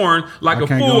the horn like a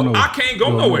fool. I can't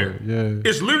go nowhere. Yeah.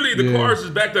 It's literally the cars is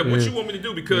backed up. What you want me to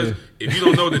do? Because if you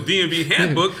don't know the DMV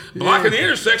handbook, blocking the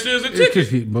intersection is a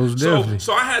ticket. Most definitely.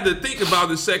 So I had to think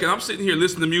about it a second. I'm sitting here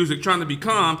listening to music, trying to be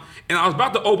calm, and I was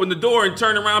about to open the door and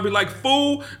turn around and be like,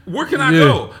 fool, where can I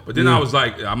go? But then I was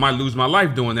like, I might lose my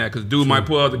life doing that because dude might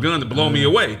pull out the gun to blow me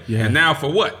away. Yeah. And now for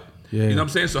what? Yeah. You know what I'm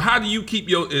saying? So how do you keep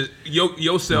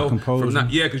yourself from not?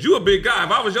 Yeah, because you're a big guy.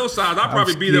 If I was your size, I'd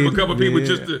probably beat up a couple people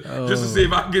just to see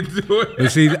if I can get to it.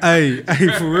 And see, hey,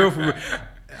 for real.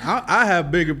 I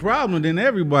have bigger problems than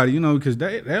everybody, because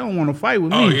they don't want to fight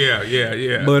with me. Oh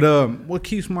yeah. But what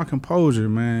keeps my composure,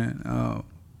 man?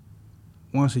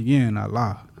 Once again, I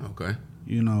lie. Okay.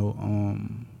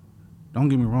 Don't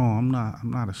get me wrong.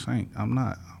 I'm not a saint. I'm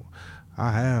not.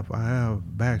 I have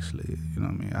backslid. You know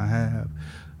what I mean? I have,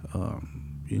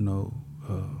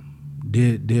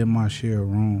 did my share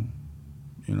wrong.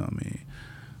 You know what I mean?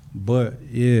 But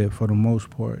yeah, for the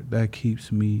most part, that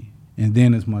keeps me. And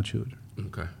then it's my children.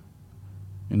 Okay.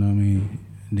 You know what I mean?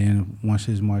 And then once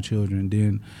it's my children,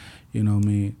 then, you know what I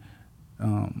mean?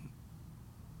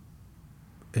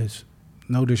 It's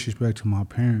no disrespect to my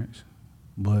parents,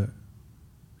 but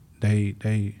I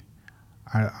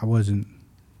wasn't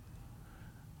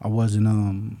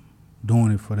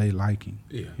doing it for their liking.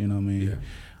 Yeah. You know what I mean? Yeah.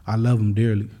 I love them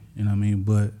dearly. You know what I mean?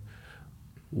 But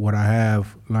what I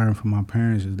have learned from my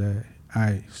parents is that,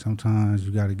 sometimes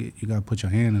you gotta put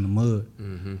your hand in the mud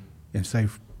and say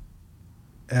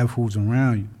F who's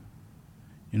around you.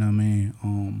 You know what I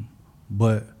mean?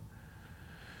 But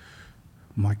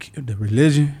the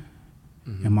religion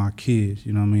and my kids.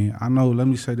 You know what I mean? I know. Let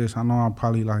me say this. I know I'll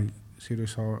probably see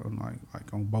this all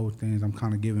on both things. I'm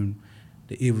kind of giving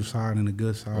the evil side and the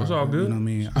good side. It's all good. You know what I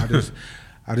mean?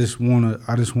 I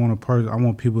just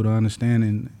want people to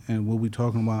understand and what we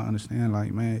talking about, understand,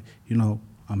 like, man, you know,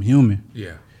 I'm human.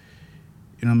 Yeah.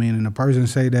 You know what I mean? And the person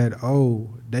say that, oh,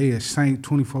 they a saint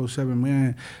 24/7,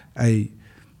 man. Hey,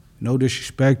 no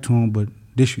disrespect to them, but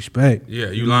disrespect.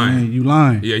 Yeah, you lying. Man, you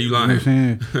lying. Yeah, you lying. You know what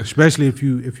I'm saying? Especially if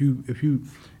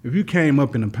you came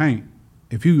up in the paint.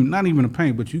 If you not even the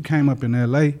paint, but you came up in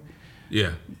LA.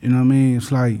 Yeah. You know what I mean?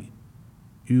 It's like,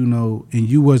 you know, and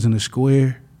you wasn't a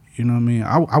square. You know what I mean?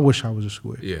 I wish I was a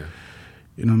square. Yeah.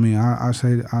 You know what I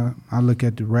mean? I look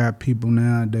at the rap people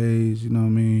nowadays, you know what I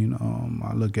mean?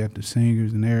 I look at the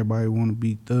singers and everybody want to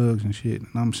be thugs and shit. And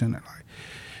I'm saying that like,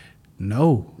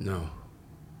 no.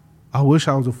 I wish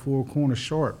I was a four corner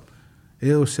sharp,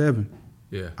 L7.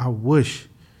 Yeah. I wish.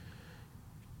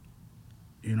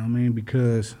 You know what I mean?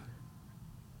 Because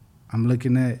I'm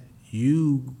looking at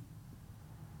you,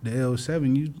 the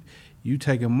L7, you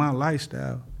taking my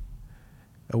lifestyle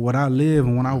of what I live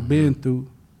and what I've been through,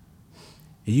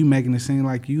 and you making it seem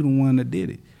like you the one that did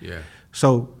it. Yeah.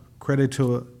 So credit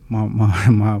to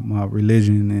my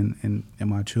religion and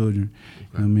my children. Okay.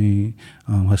 You know what I mean?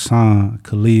 Hassan,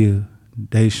 Kalia,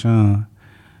 Deshaun,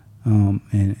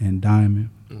 and Diamond.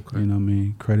 Okay. You know what I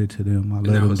mean? Credit to them. I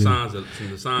love them.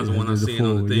 Hassan's the one I'm seeing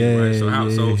on the thing, right?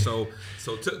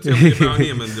 So tell me about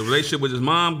him and the relationship with his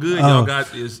mom. Good, y'all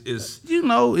got is. You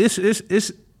know,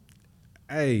 it's.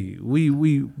 Hey, we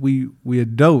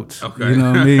adults. Okay. You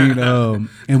know what I mean?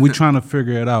 And we trying to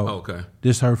figure it out. Okay.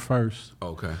 This her first.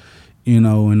 Okay. You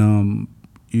know, and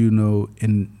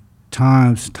in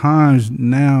times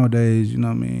nowadays, you know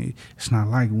what I mean? It's not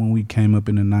like when we came up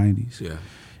in the 90s. Yeah.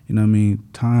 You know what I mean?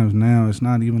 Times now, it's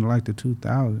not even like the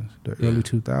 2000s, the early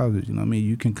 2000s. You know what I mean?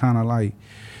 You can kind of like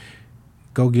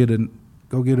go get a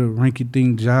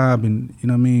rinky-dink job and, you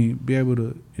know what I mean, be able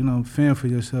to, you know, fend for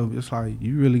yourself. It's like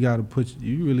you really gotta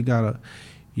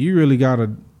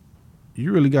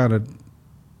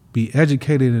be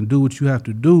educated and do what you have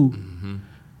to do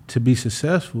to be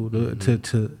successful,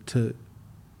 to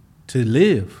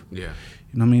live. Yeah.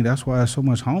 You know what I mean? That's why there's so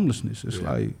much homelessness. It's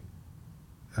like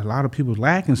a lot of people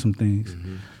lacking some things.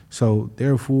 So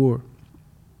therefore,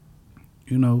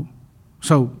 you know,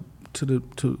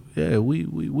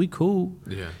 we cool.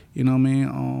 Yeah. You know what I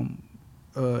mean?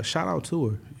 Shout out to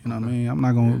her. You know what I mean? I'm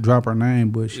not gonna drop her name,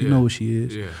 but she know who she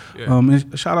is. Yeah.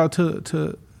 And shout out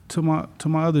to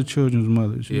my other children's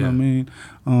mothers. You know what I mean?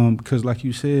 Because like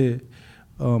you said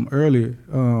earlier,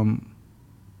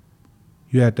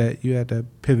 you had that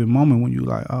pivot moment when you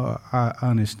like, oh, I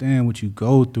understand what you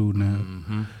go through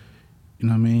now. You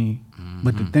know what I mean?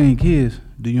 But the thing is,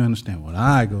 do you understand what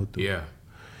I go through? Yeah.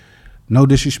 No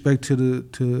disrespect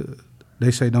to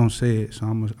they say don't say it, so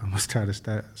I'm gonna try to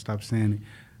stop saying it.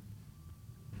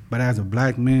 But as a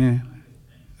black man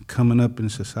coming up in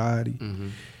society,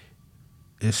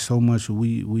 it's so much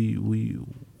we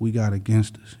got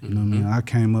against us. You know what I mean? I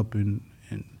came up in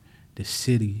the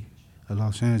city of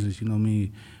Los Angeles, you know what I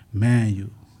mean?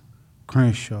 Manual,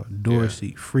 Crenshaw,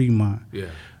 Dorsey, Fremont,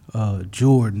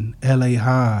 Jordan, LA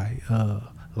High,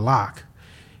 Locke.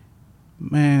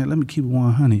 Man, let me keep it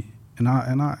 100. And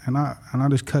I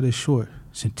just cut it short.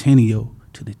 Centennial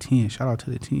to the 10. Shout out to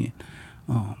the 10.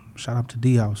 Shout out to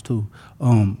D-House too.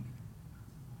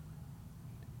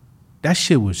 That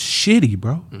shit was shitty,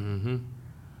 bro.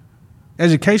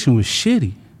 Education was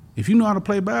shitty. If you know how to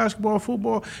play basketball,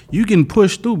 football, you can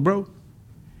push through, bro.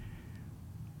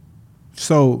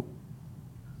 So,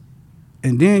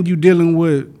 and then you dealing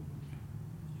with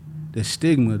the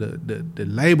stigma, the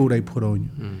label they put on you.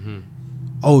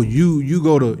 Oh, you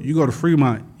go to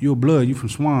Fremont, you a blood, you from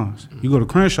Swans. You go to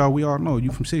Crenshaw, we all know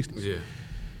you from 60s. Yeah.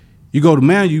 You go to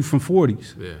Man, you from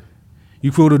 40s. Yeah.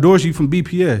 You go to Dorsey, you from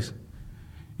BPS.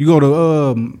 You go to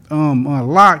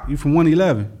Locke, you from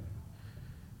 111.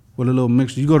 With a little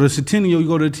mixture. You go to Centennial, you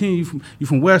go to the 10, you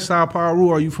from West Side Paru,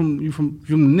 or you from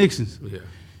the Nixons. Yeah.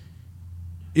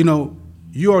 You know,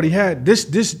 you already had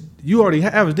this. You already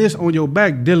have this on your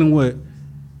back, dealing with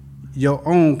your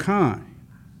own kind.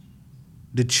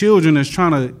 The children that's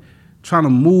trying to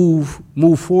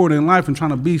move forward in life and trying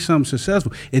to be something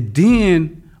successful. And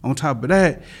then on top of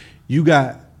that, you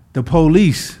got the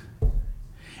police,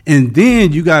 and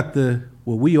then you got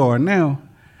what we are now,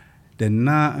 the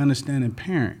not understanding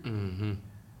parent,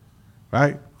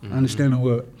 right? Understanding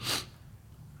what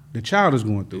the child is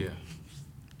going through. Yeah.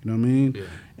 You know what I mean? Yeah.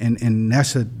 And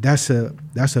that's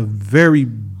a very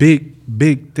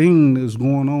big thing that's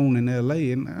going on in LA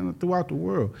and throughout the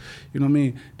world. You know what I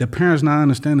mean? The parents not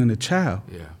understanding the child.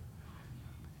 Yeah.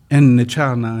 And the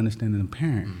child not understanding the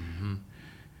parent.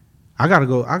 I gotta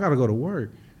go to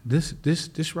work.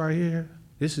 This right here,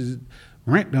 this is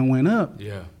rent done went up.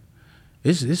 Yeah.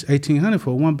 It's $1,800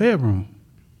 for a 1-bedroom.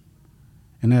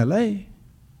 In L.A.,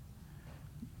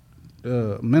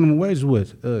 minimum wage is what?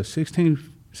 $16.5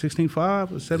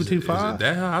 or $17.5? Is it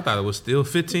that high? I thought it was still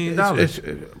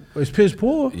 $15. It's piss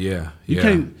poor. Yeah. You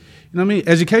can't. You know what I mean?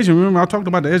 Education. Remember, I talked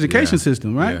about the education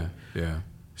system, right? Yeah.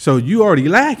 So you already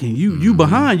lacking. You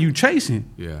behind. You chasing.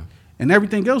 Yeah. And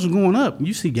everything else is going up.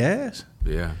 You see gas.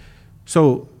 Yeah.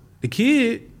 So the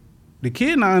kid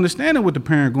not understanding what the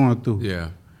parent going through. Yeah.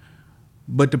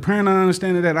 But the parent not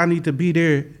understanding that I need to be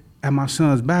there at my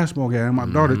son's basketball game, at my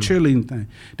daughter's cheerleading thing,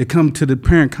 to come to the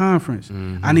parent conference.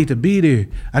 I need to be there.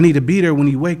 I need to be there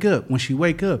when when she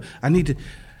wake up. I need to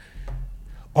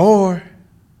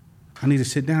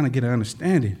sit down and get an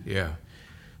understanding. Yeah.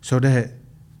 So that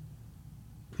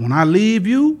when I leave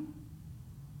you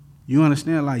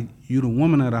understand, like, you the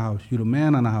woman of the house, you the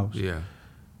man of the house. Yeah.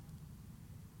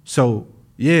 So,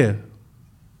 yeah,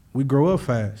 we grow up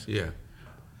fast. Yeah.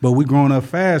 But we growing up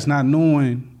fast, not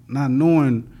knowing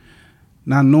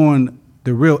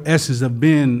the real essence of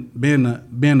being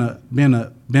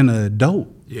an adult.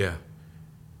 Yeah.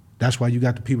 That's why you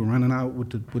got the people running out with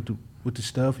the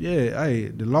stuff. Yeah, hey,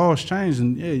 the laws changed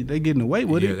and yeah, they getting away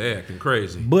with it. Yeah, they acting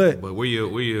crazy. But where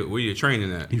you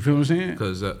training at? You feel what I'm saying?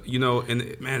 Because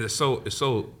and man, it's so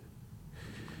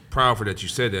powerful that you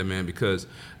said that, man. Because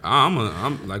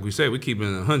I'm like we said, we keep it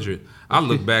 100. I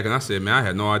look back and I said, man, I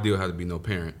had no idea how to be no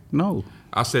parent. No.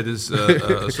 I said this some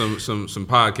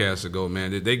podcasts ago,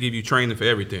 man. They give you training for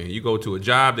everything. You go to a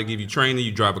job, they give you training.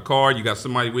 You drive a car, you got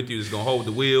somebody with you that's gonna hold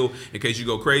the wheel in case you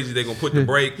go crazy. They're gonna put the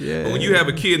brake. Yeah. But when you have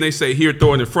a kid and they say here,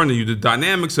 throw it in front of you, the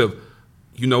dynamics of,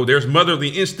 there's motherly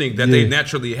instinct that they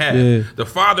naturally have. Yeah. The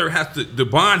father the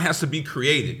bond has to be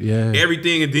created. Yeah.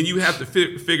 Everything, and then you have to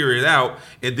figure it out.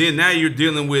 And then now you're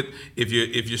dealing with if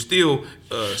you're still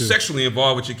sexually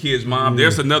involved with your kid's mom,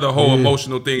 there's another whole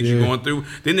emotional thing you're going through.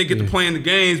 Then they get to playing the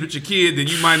games with your kid. Then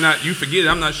you forget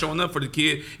I'm not showing up for the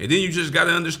kid. And then you just got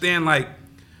to understand, like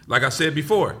I said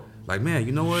before, like, man,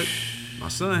 you know what? My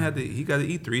son he got to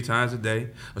eat 3 times a day.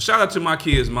 A shout out to my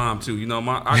kid's mom too. I'm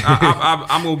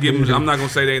gonna give them. I'm not gonna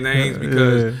say their names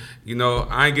because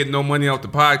I ain't getting no money off the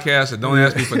podcast, so don't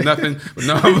ask me for nothing.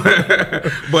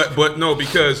 But no,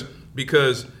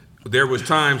 because there was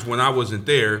times when I wasn't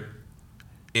there,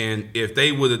 and if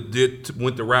they would have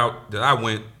went the route that I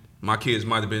went, my kids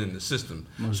might have been in the system.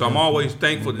 So I'm always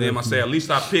thankful to them. I say at least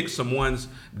I picked some ones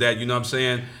that, you know what I'm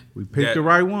saying? We picked the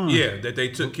right one. Yeah, that they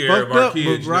took care of our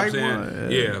kids. You know what I'm saying?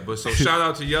 One. Yeah, but so shout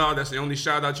out to y'all. That's the only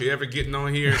shout out you're ever getting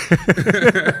on here.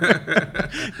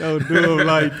 Don't do them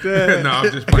like that. No, I'm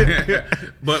just playing.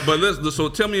 But so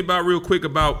tell me real quick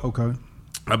about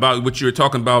what you were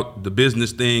talking about, the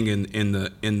business thing and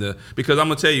the because I'm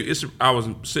gonna tell you, I was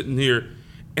sitting here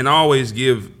and I always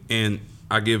give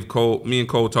Cole, me and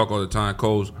Cole talk all the time.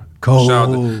 Cole.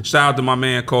 Shout out to my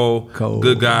man Cole.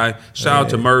 Good guy. Shout out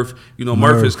to Murph.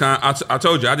 Murph is I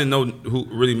told you I didn't know who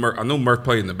really Murph. I know Murph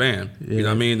played in the band. Yeah. You know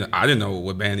what I mean? I didn't know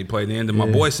what band he played in. And my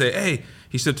boy said, "Hey,"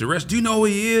 he said to Rest, "Do you know who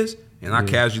he is?" And I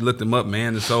casually looked him up,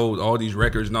 man, and sold all these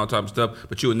records and all type of stuff.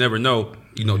 But you would never know,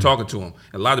 talking to him.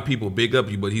 A lot of people big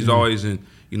up you, but he's always in,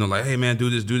 like, hey man,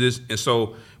 do this. And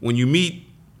so when you meet,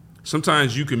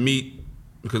 sometimes you can meet,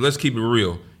 because let's keep it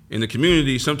real. In the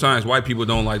community, sometimes white people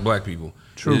don't like black people.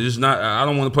 True. It's just not. I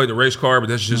don't want to play the race card, but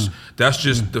that's just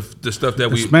the stuff that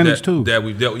we've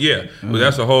dealt. Yeah, but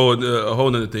that's a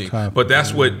whole other thing. But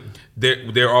that's what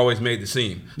they're always made to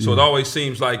seem. So it always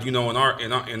seems like in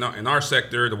our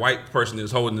sector, the white person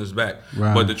is holding us back.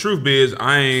 Right. But the truth is,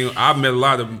 I've met a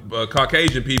lot of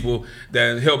Caucasian people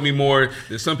that helped me more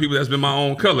than some people that's been my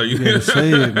own color.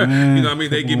 Say it, man. You know what I mean?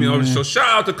 They give me over. So shout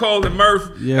out to Cole and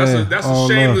Murph. Yeah, that's a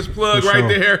shameless plug right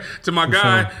there to my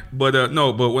guy. Sure. But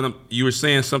but when you were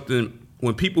saying something,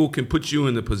 when people can put you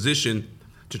in the position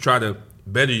to try to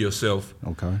better yourself.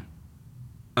 Okay.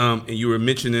 And you were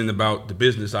mentioning about the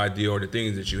business idea or the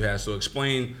things that you had. So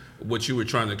explain what you were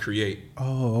trying to create.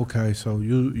 Oh, okay. So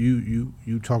you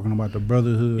talking about the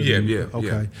brotherhood? Yeah. Okay.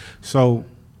 Yeah. So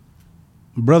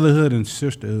brotherhood and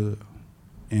sisterhood,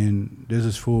 and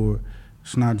it's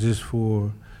not just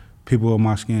for people of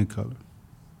my skin color.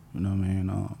 You know what I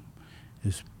mean?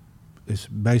 It's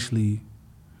basically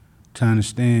to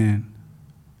understand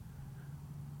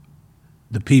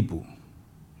the people.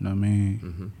 You know what I mean?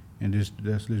 Mm-hmm. And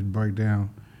let's break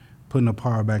down, putting the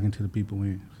power back into the people's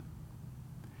hands.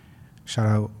 Shout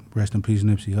out, rest in peace,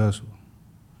 Nipsey Hussle.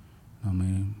 You know what I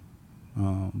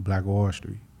mean? Black Wall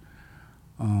Street.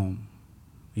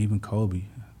 Even Kobe.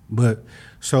 But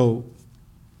so,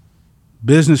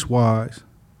 business-wise,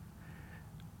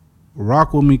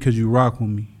 rock with me because you rock with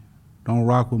me. Don't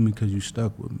rock with me because you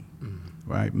stuck with me.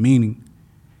 Mm-hmm. Right? Meaning,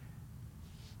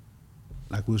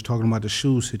 like we was talking about the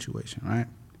shoe situation, right?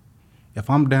 If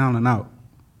I'm down and out,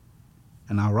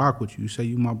 and I rock with you, you say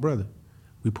you my brother.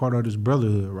 We part of this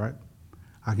brotherhood, right?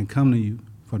 I can come to you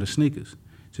for the sneakers,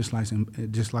 just like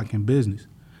in business.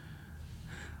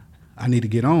 I need to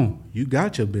get on. You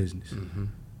got your business. Mm-hmm.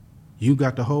 You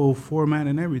got the whole format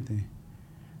and everything.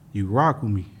 You rock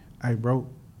with me. Hey, bro,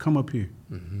 come up here.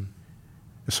 Mm-hmm.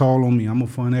 It's all on me. I'm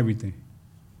gonna fund everything.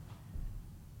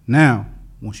 Now,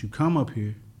 once you come up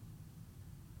here,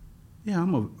 yeah,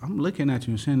 I'm looking at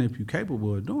you and saying if you're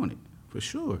capable of doing it, for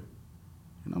sure.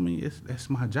 You know what I mean? That's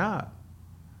my job.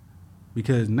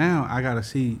 Because now I gotta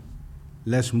see,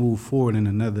 let's move forward in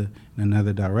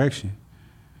another direction.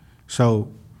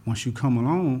 So once you come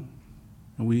along,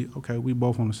 and we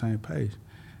both on the same page.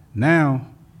 Now,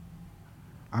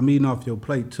 I'm eating off your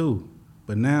plate too.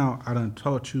 But now I done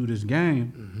taught you this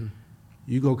game. Mm-hmm.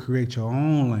 You go create your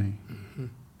own lane. Mm-hmm.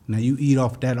 Now you eat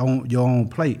off your own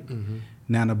plate. Mm-hmm.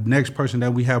 Now the next person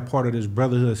that we have part of this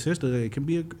brotherhood, sisterhood, it can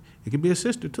be a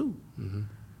sister too. Mm-hmm.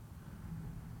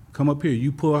 Come up here,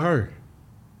 you pull her.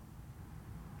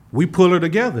 We pull her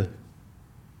together.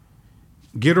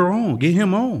 Get her on, get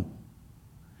him on.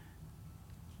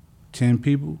 10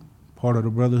 people, part of the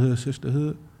brotherhood,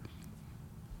 sisterhood.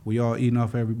 We all eating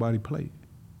off everybody's plate.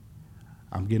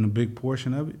 I'm getting a big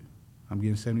portion of it. I'm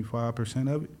getting 75%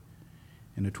 of it.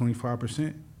 And the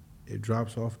 25%, it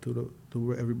drops off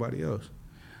to everybody else.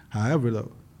 However,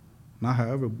 though,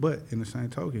 but in the same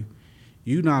token,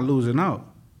 you not losing out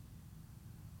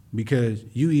because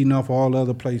you eating off all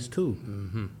other plates too.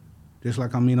 Mm-hmm. Just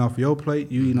like I'm eating off your plate,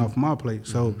 you eating off my plate.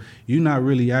 So you're not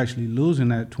really actually losing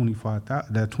that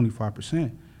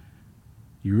 25%.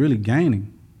 You're really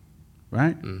gaining,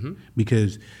 right? Mm-hmm.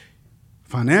 Because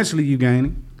financially you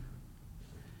gaining,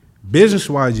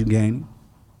 business-wise you gaining,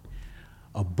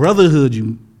 a brother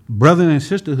and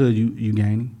sisterhood you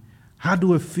gaining. How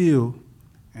do it feel?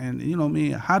 And you know what I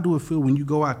mean? How do it feel when you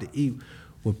go out to eat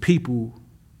with people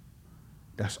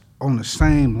that's on the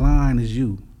same line as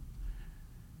you?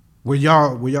 Where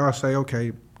y'all say,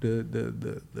 okay,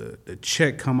 the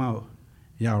check come out,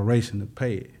 y'all racing to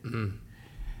pay it. Mm-hmm.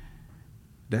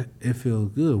 That it feels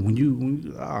good when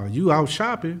you out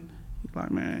shopping.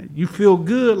 Like, man, you feel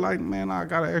good. Like, man, I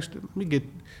got an extra. Let me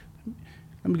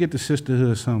get the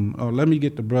sisterhood something, or let me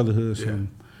get the brotherhood something.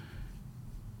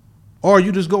 Or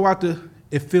you just go out to.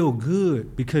 It feel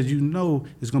good because you know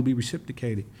it's gonna be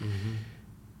reciprocated. Mm-hmm.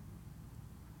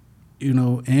 You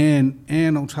know,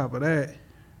 and on top of that,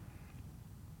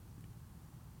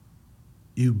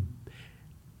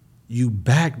 you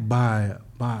backed by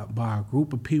a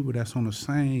group of people that's on the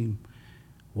same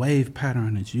wave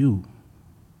pattern as you.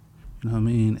 You know what I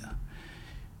mean?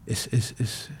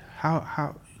 It's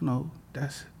how you know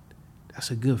that's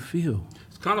a good feel.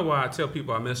 It's kind of why I tell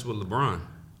people I mess with LeBron.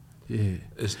 Yeah.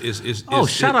 It's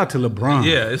shout out to LeBron.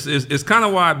 Yeah, it's kind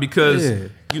of why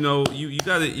because you know you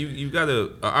got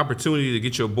an opportunity to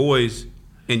get your boys.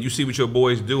 And you see what your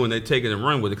boys do, and they take it and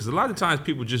run with it. Because a lot of times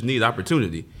people just need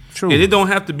opportunity. True. And it don't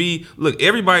have to be, look,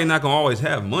 everybody not going to always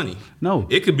have money. No.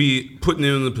 It could be putting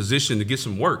them in a position to get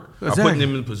some work. Exactly. Or putting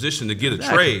them in a position to get a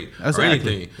trade or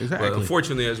anything. Exactly. But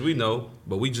unfortunately, as we know,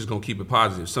 but we just going to keep it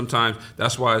positive. Sometimes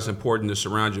that's why it's important to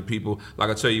surround your people. Like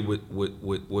I tell you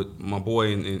with my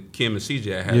boy and Kim and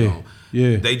CJ I had on.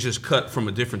 Yeah. They just cut from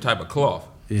a different type of cloth.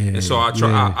 Yeah, and so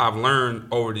I've learned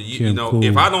over the years, you know, cool.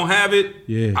 If I don't have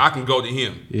it, I can go to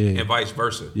him, and vice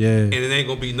versa. Yeah. And it ain't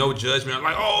gonna be no judgment. I'm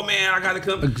like, oh man, I gotta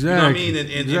come. Exactly. You know what I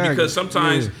mean? And because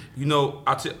sometimes, you know,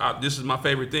 this is my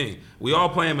favorite thing. We all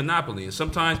playing Monopoly, and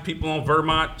sometimes people on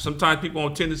Vermont, sometimes people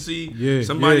on Tennessee,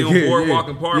 somebody on Boardwalk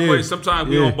and Parkway, sometimes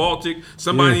we on Baltic,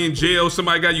 somebody in jail,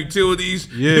 somebody got utilities.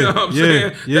 You know what I'm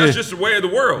saying? That's just the way of the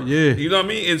world. You know what I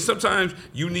mean? And sometimes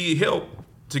you need help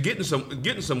to getting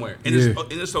somewhere, and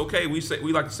it's okay. We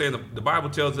like to say, the Bible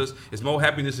tells us it's more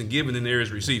happiness in giving than there is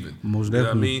receiving. Most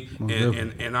definitely. You know what I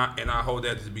mean? And I hold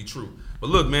that to be true. But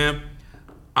look, man,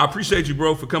 I appreciate you,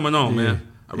 bro, for coming on,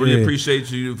 man. I really appreciate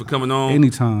you for coming on.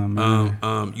 Anytime,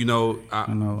 man. You know,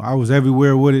 I was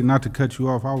everywhere with it. Not to cut you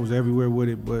off, I was everywhere with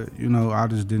it, but you know, I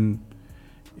just didn't.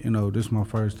 You know, this is my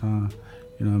first time.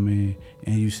 You know what I mean?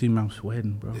 And you see me, I'm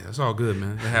sweating, bro. Yeah, it's all good,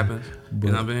 man. It happens.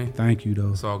 You know what I mean? Thank you,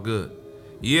 though. It's all good.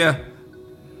 Yeah,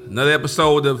 another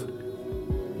episode of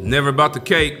Never About the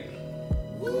Cake.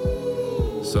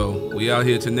 So we out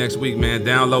here till next week, man.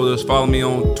 Download us. Follow me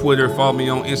on Twitter. Follow me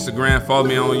on Instagram. Follow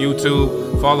me on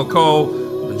YouTube. Follow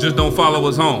Cole. Just don't follow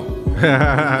us home.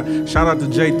 Shout out to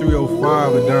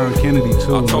J305 and Don Kennedy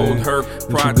too. I told man. her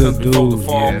pride comes before the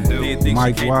fall.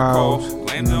 Mike Wiles.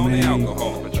 Landed on the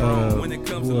alcohol.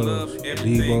 Who else?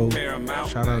 Debo.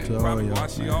 Shout out to all y'all,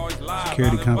 man.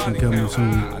 Security company coming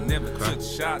soon.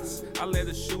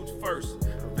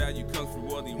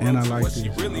 And I like this.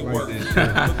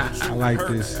 I like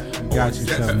this. You got you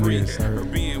something here, sir.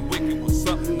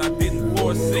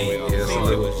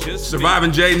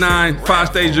 Surviving J9, 5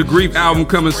 Stages of Grief album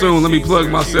coming soon. Let me plug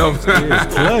myself. Yeah,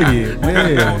 plug it,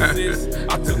 man.